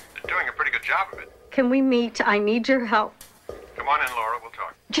 They're doing a pretty good job of it. Can we meet? I need your help. Come on in, Laura. We'll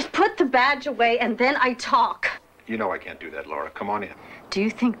talk. Just put the badge away and then I talk. You know I can't do that, Laura. Come on in. Do you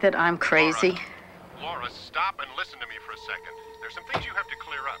think that I'm crazy? Laura, stop and listen to me for a second. There's some things you have to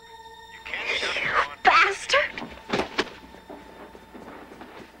clear up. You can't just go on... Bastard!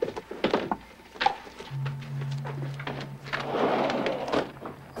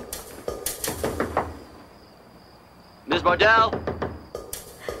 Ms. Bardell?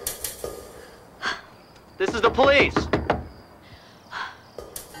 This is the police.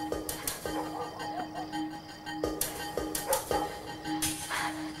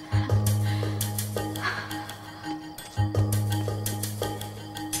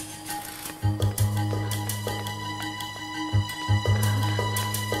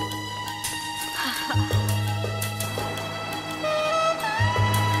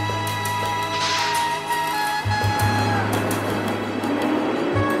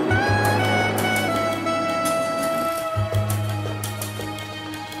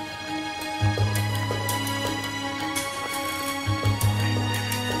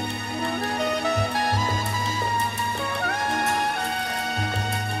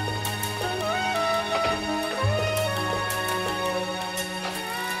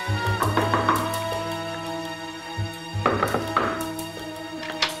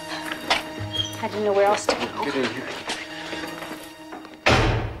 I didn't know where else to go. Get in here.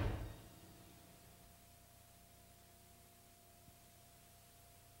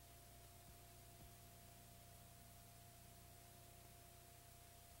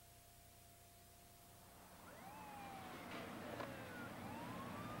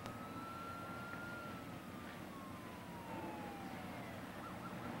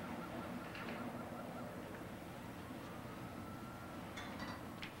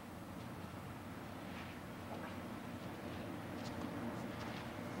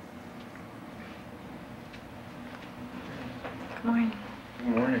 Good morning. Good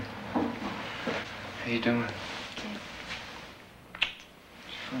morning. How you doing?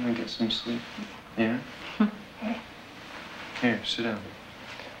 Just want to get some sleep. Yeah? Here, sit down.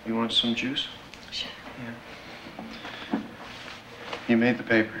 You want some juice? Sure. Yeah. You made the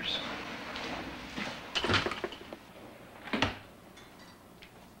papers.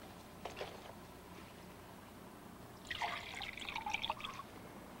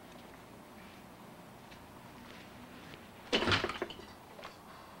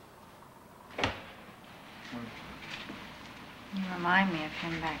 remind me of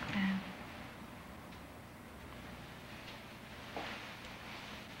him back then.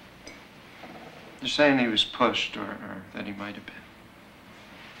 You're saying he was pushed, or that he might have been.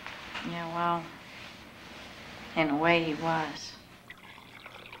 Yeah, well, in a way he was.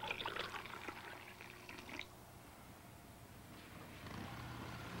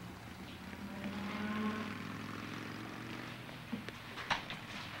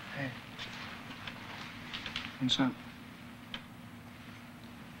 Hey. What's up?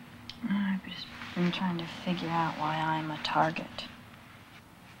 I've just been trying to figure out why I'm a target.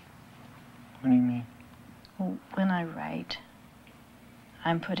 What do you mean? Well, when I write,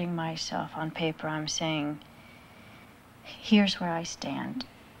 I'm putting myself on paper. I'm saying, here's where I stand.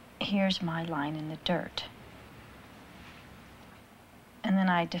 Here's my line in the dirt. And then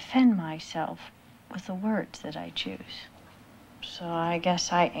I defend myself with the words that I choose. So I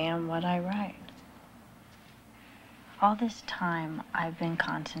guess I am what I write. All this time, I've been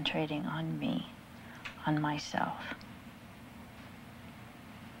concentrating on me, on myself.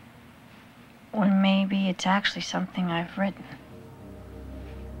 When maybe it's actually something I've written.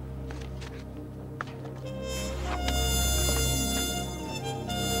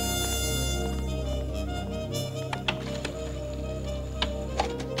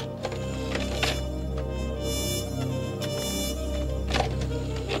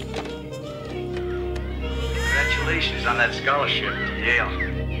 Congratulations on that scholarship to Yale.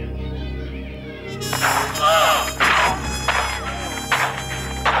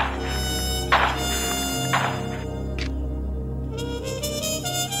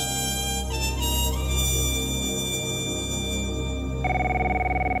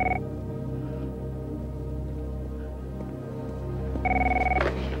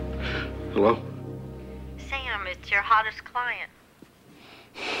 Hello? Sam, it's your hottest client.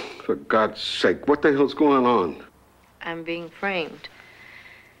 For God's sake, what the hell's going on? I'm being framed.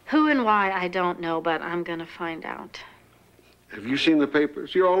 Who and why, I don't know, but I'm gonna find out. Have you seen the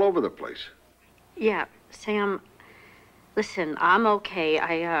papers? You're all over the place. Yeah, Sam, listen, I'm okay.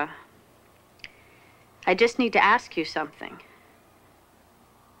 I just need to ask you something.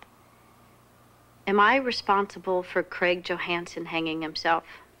 Am I responsible for Craig Johansson hanging himself?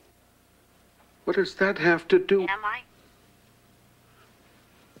 What does that have to do? Am I?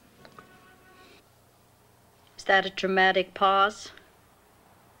 Is that a dramatic pause?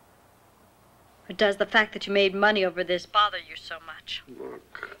 Or does the fact that you made money over this bother you so much?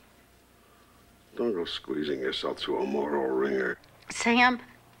 Look, don't go squeezing yourself through a moral wringer. Sam,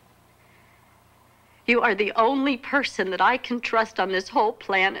 you are the only person that I can trust on this whole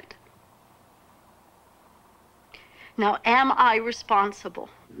planet. Now, am I responsible?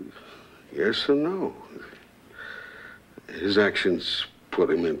 Yes or no? His actions put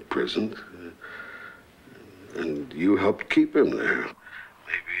him in prison, and you helped keep him there.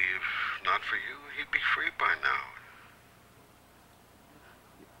 Maybe if not for you, he'd be free by now.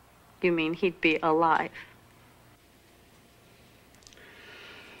 You mean he'd be alive?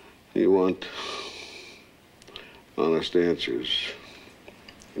 You want honest answers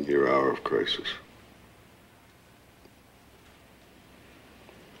in your hour of crisis.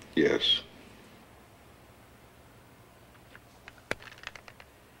 Yes.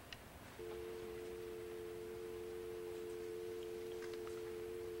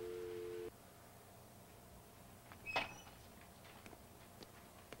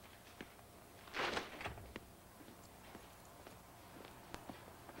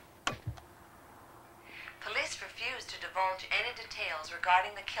 Police refuse to divulge any details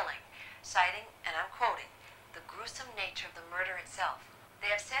regarding the killing, citing, and I'm quoting, the gruesome nature of the murder itself. They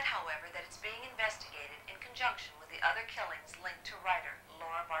have said, however, that it's being investigated in conjunction with the other killings linked to writer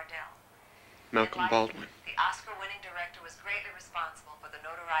Laura Bardell. Malcolm Baldwin. The Oscar-winning director was greatly responsible for the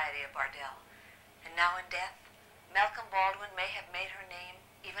notoriety of Bardell. And now in death, Malcolm Baldwin may have made her name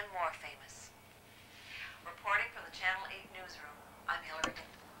even more famous. Reporting from the Channel 8 newsroom, I'm Hillary Dick.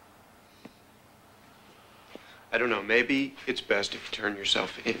 I don't know, maybe it's best if you turn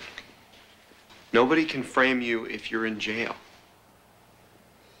yourself in. Nobody can frame you if you're in jail.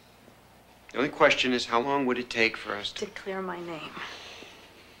 The only question is, how long would it take for us to clear my name?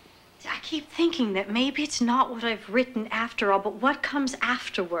 I keep thinking that maybe it's not what I've written after all, but what comes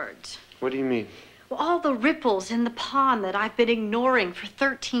afterwards. What do you mean? Well, all the ripples in the pond that I've been ignoring for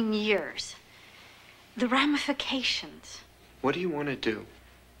 13 years. The ramifications. What do you want to do?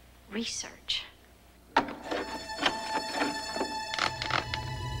 Research.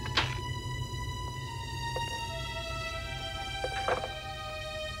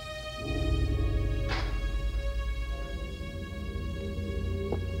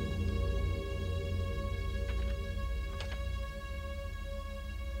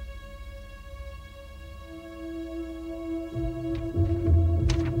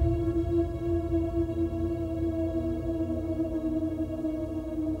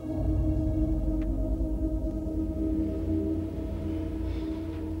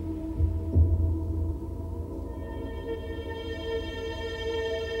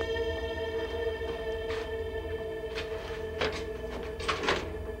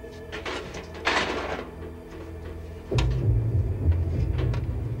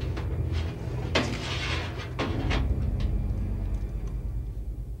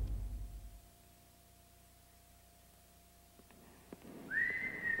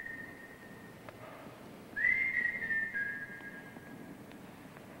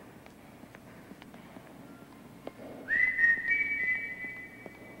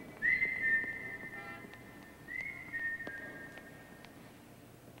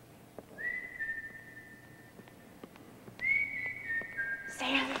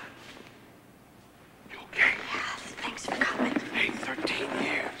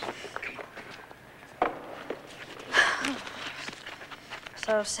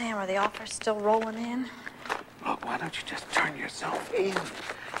 So, Sam, are the offers still rolling in? Look, why don't you just turn yourself in?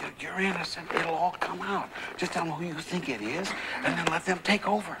 You're innocent. It'll all come out. Just tell them who you think it is, and then let them take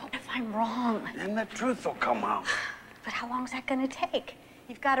over. What if I'm wrong? And the truth will come out. But how long is that going to take?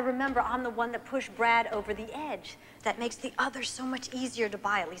 You've got to remember, I'm the one that pushed Brad over the edge. That makes the others so much easier to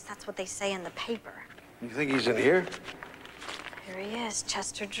buy. At least that's what they say in the paper. You think he's in here? Here he is,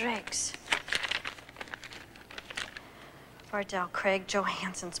 Chester Driggs. Bardell, Craig,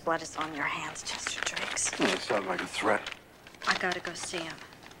 Johansson's blood is on your hands, Chester Driggs. It sounds like a threat. I gotta go see him.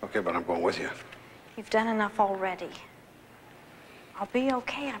 Okay, but I'm going with you. You've done enough already. I'll be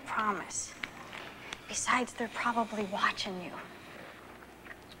okay, I promise. Besides, they're probably watching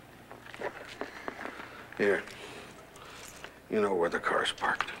you. Here. You know where the car's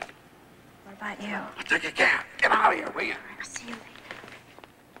parked. What about you? I'll take a cab. Get out of here, will you? I'll see you later.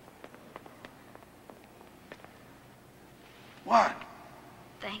 What?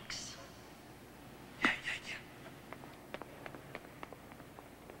 Thanks.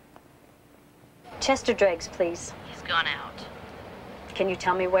 Chester Driggs, please. He's gone out. Can you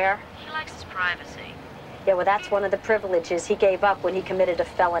tell me where? He likes his privacy. Yeah, well, that's one of the privileges he gave up when he committed a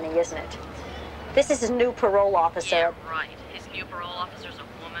felony, isn't it? This is his new parole officer. Yeah, right. His new parole officer's a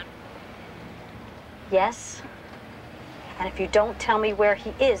woman. Yes? And if you don't tell me where he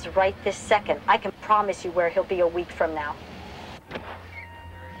is right this second, I can promise you where he'll be a week from now.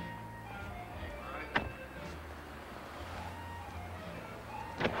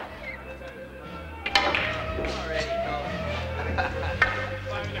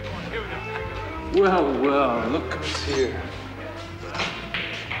 Well, look who's here.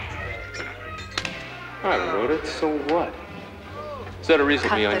 I wrote it, so what? Is that a reason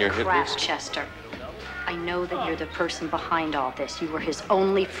to be on your hit list? Chester. I know that you're the person behind all this. You were his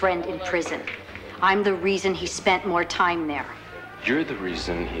only friend in prison. I'm the reason he spent more time there. You're the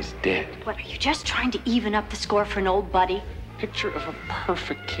reason he's dead. What, are you just trying to even up the score for an old buddy? Picture of a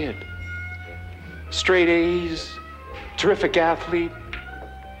perfect kid. Straight A's, terrific athlete.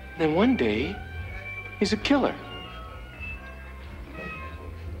 Then one day, he's a killer.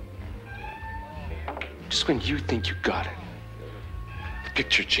 Just when you think you got it, the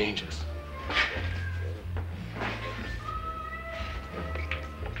picture changes.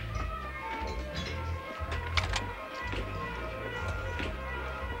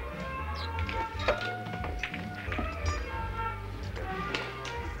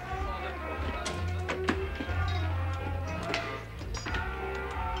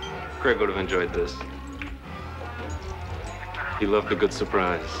 Craig would have enjoyed this. He loved a good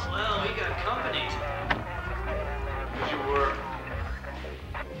surprise. Well, we got company. You were.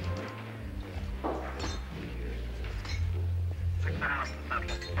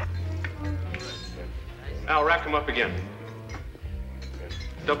 Al, rack him up again.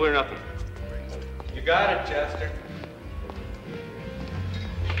 Double or nothing. You got it, Chester.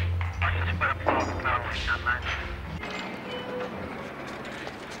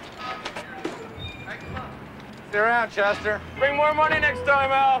 Stay around, Chester. Bring more money next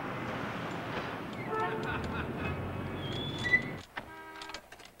time, Al.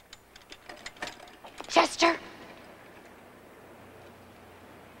 Chester!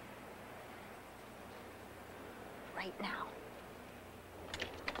 Right now.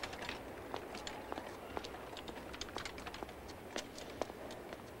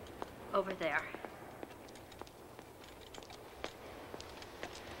 Over there.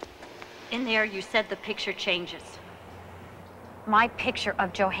 In there, you said the picture changes. My picture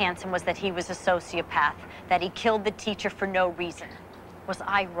of Johansson was that he was a sociopath, that he killed the teacher for no reason. Was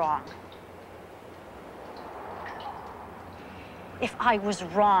I wrong? If I was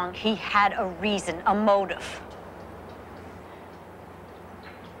wrong, he had a reason, a motive.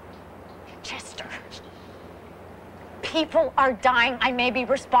 Chester, people are dying. I may be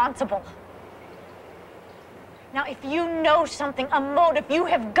responsible. Now, if you know something, a motive, you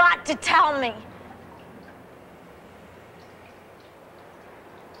have got to tell me.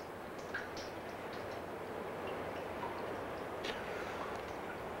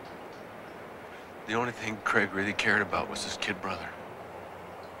 The only thing Craig really cared about was his kid brother.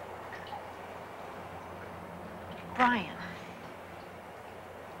 Brian.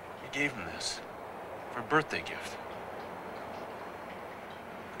 He gave him this for a birthday gift.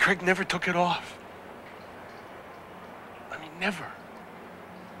 Craig never took it off. I mean, never.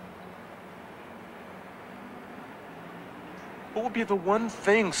 What would be the one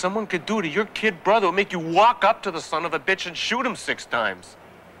thing someone could do to your kid brother would make you walk up to the son of a bitch and shoot him 6 times?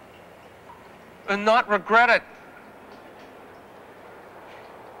 And not regret it?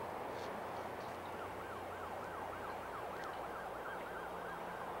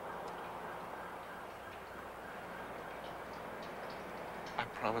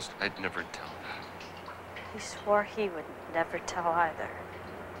 promised I'd never tell that. He swore he would never tell either.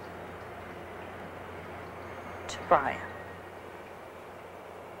 To Brian.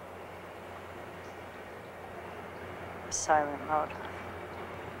 A silent motive.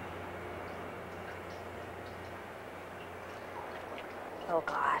 Oh,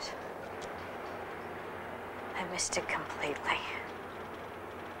 God. I missed it completely.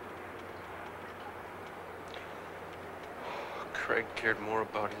 Craig cared more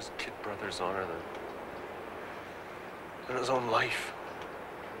about his kid brother's honor than his own life.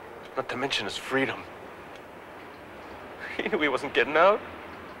 Not to mention his freedom. He knew he wasn't getting out.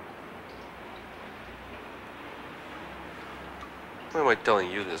 Why am I telling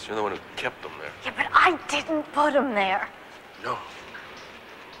you this? You're the one who kept him there. Yeah, but I didn't put him there. No.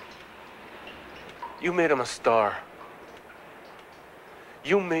 You made him a star.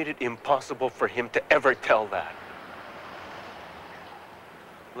 You made it impossible for him to ever tell that.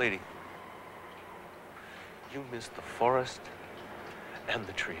 Lady, you missed the forest and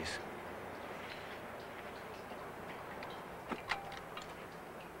the trees.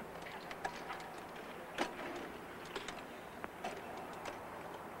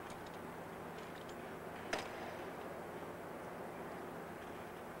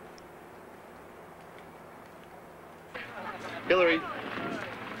 Hillary.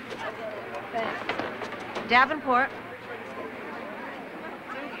 Davenport.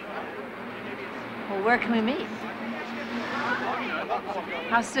 Well, where can we meet?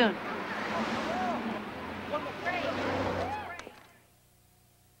 How soon?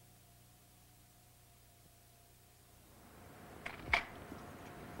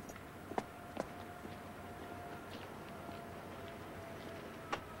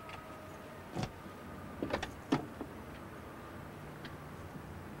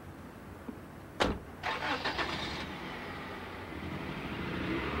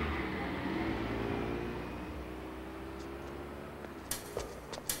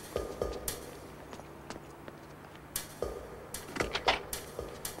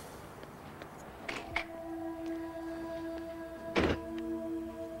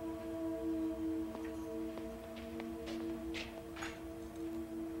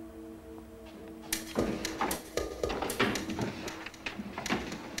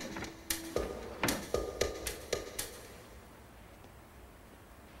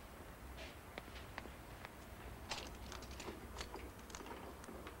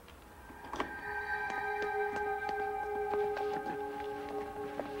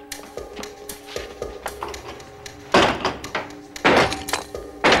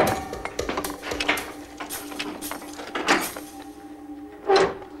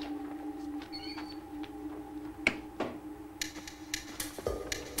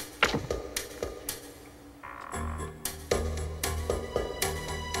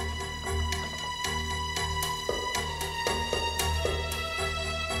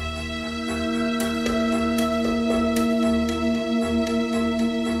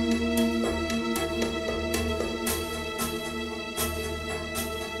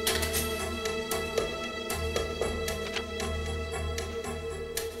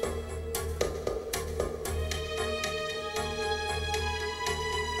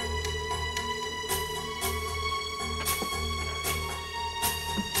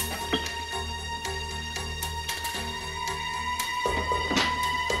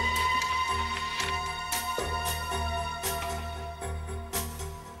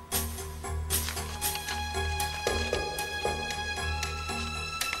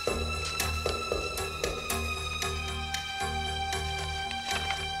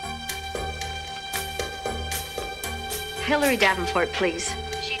 Hillary Davenport, please.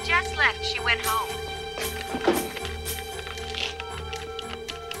 She just left. She went home.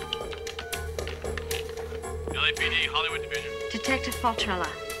 LAPD, Hollywood Division. Detective Faltrella.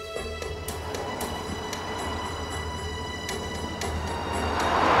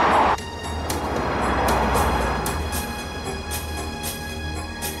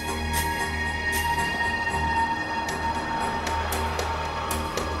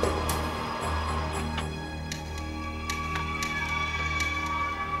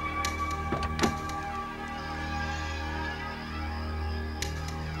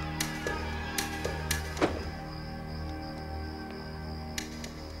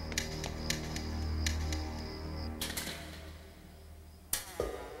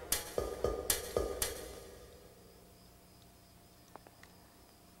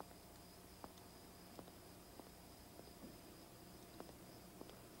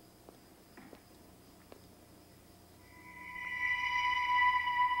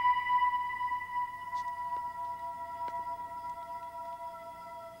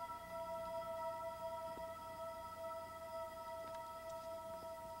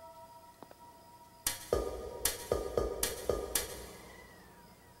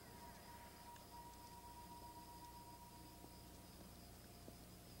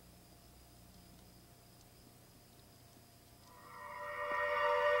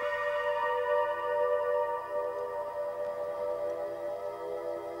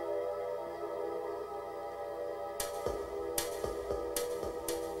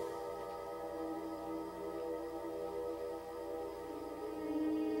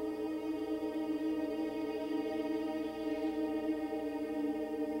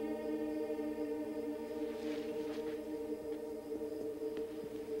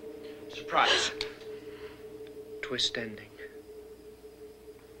 surprise. Twist ending.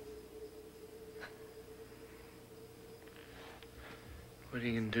 What are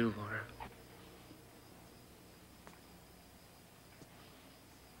you gonna do, Laura?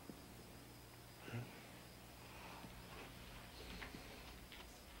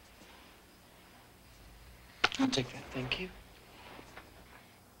 I'll take that, thank you.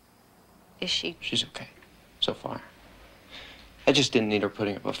 Is she? She's okay, so far. I just didn't need her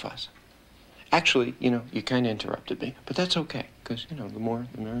putting up a fuss. Actually, you know, you kind of interrupted me, but that's okay, because, you know, the more,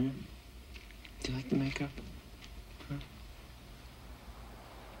 the merrier. Do you like the makeup? Huh?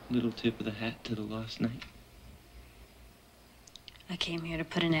 Little tip of the hat to the lost night. I came here to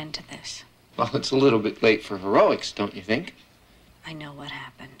put an end to this. Well, it's a little bit late for heroics, don't you think? I know what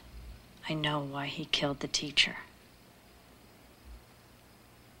happened. I know why he killed the teacher.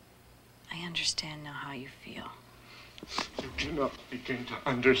 I understand now how you feel. You do not begin to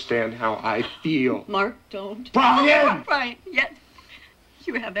understand how I feel. Mark, don't. Brian! Brian, yet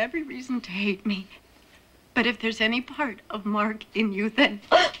you have every reason to hate me. But if there's any part of Mark in you, then...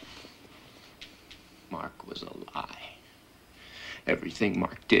 Mark was a lie. Everything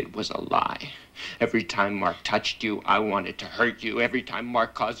Mark did was a lie. Every time Mark touched you, I wanted to hurt you. Every time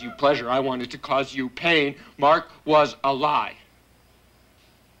Mark caused you pleasure, I wanted to cause you pain. Mark was a lie.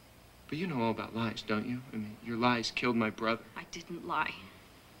 But you know all about lies, don't you? I mean, your lies killed my brother. I didn't lie.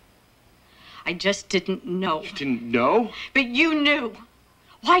 I just didn't know. You didn't know? But you knew.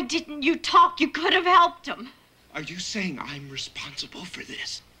 Why didn't you talk? You could have helped him. Are you saying I'm responsible for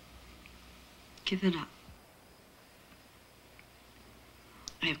this? Give it up.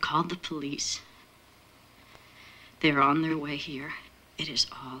 I have called the police. They're on their way here. It is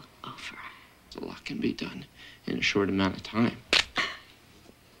all over. A lot can be done in a short amount of time.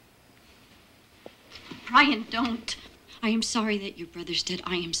 Brian, don't. I am sorry that your brother's dead.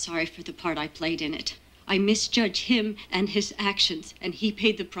 I am sorry for the part I played in it. I misjudge him and his actions, and he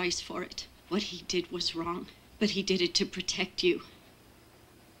paid the price for it. What he did was wrong, but he did it to protect you.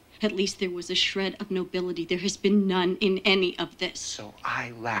 At least there was a shred of nobility. There has been none in any of this. So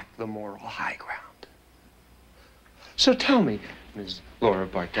I lack the moral high ground. So tell me, Ms. Laura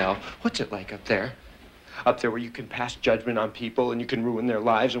Bartell, what's it like up there? Up there where you can pass judgment on people and you can ruin their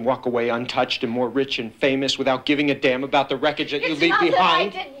lives and walk away untouched and more rich and famous without giving a damn about the wreckage that you leave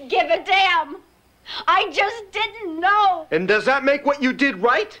behind? That I didn't give a damn. I just didn't know. And does that make what you did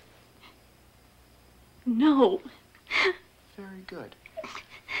right? No. Very good.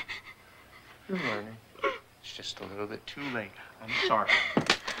 You're learning. It's just a little bit too late. I'm sorry.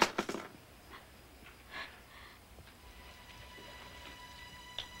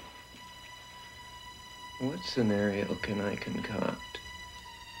 What scenario can I concoct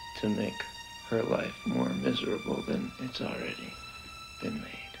to make her life more miserable than it's already been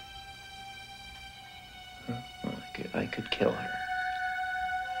made? Huh? Well, I could kill her.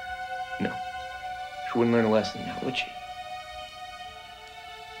 No. She wouldn't learn a lesson now, would she?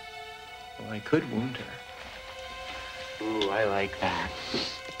 Well, I could wound her. Ooh, I like that.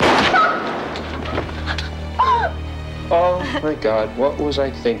 Oh, my God, what was I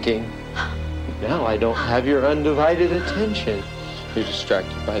thinking? Now I don't have your undivided attention. You're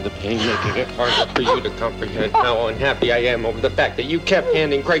distracted by the pain, making it harder for you to comprehend how unhappy I am over the fact that you kept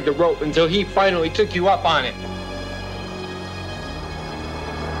handing Craig the rope until he finally took you up on it.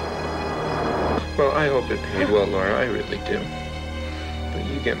 Well, I hope it paid well, Laura. I really do. But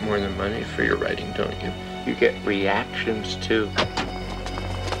you get more than money for your writing, don't you? You get reactions, too.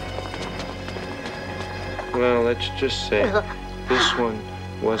 Well, let's just say this one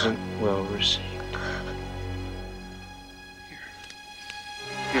wasn't well received.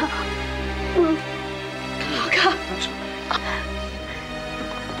 Here. Oh, God.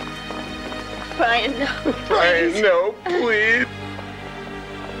 Brian, no. Brian, no, please.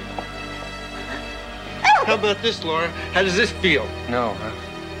 How about this, Laura? How does this feel? No, huh?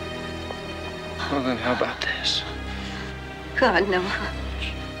 Well, then how about this? God, no.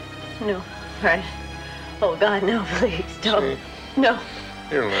 No, Brian. Oh, God, no, please, don't. See? No.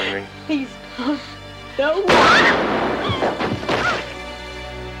 You're learning. Please, don't.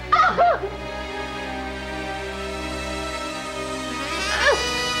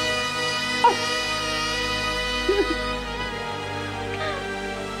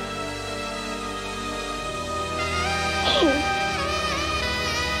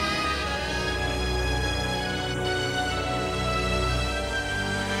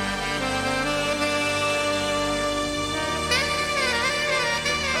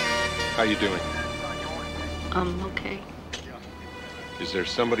 How you doing? Okay. Is there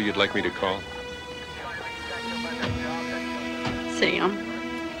somebody you'd like me to call? Sam,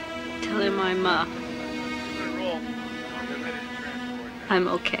 Tell him I'm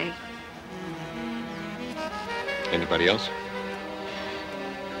okay. Anybody else?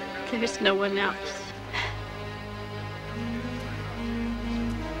 There's no one else.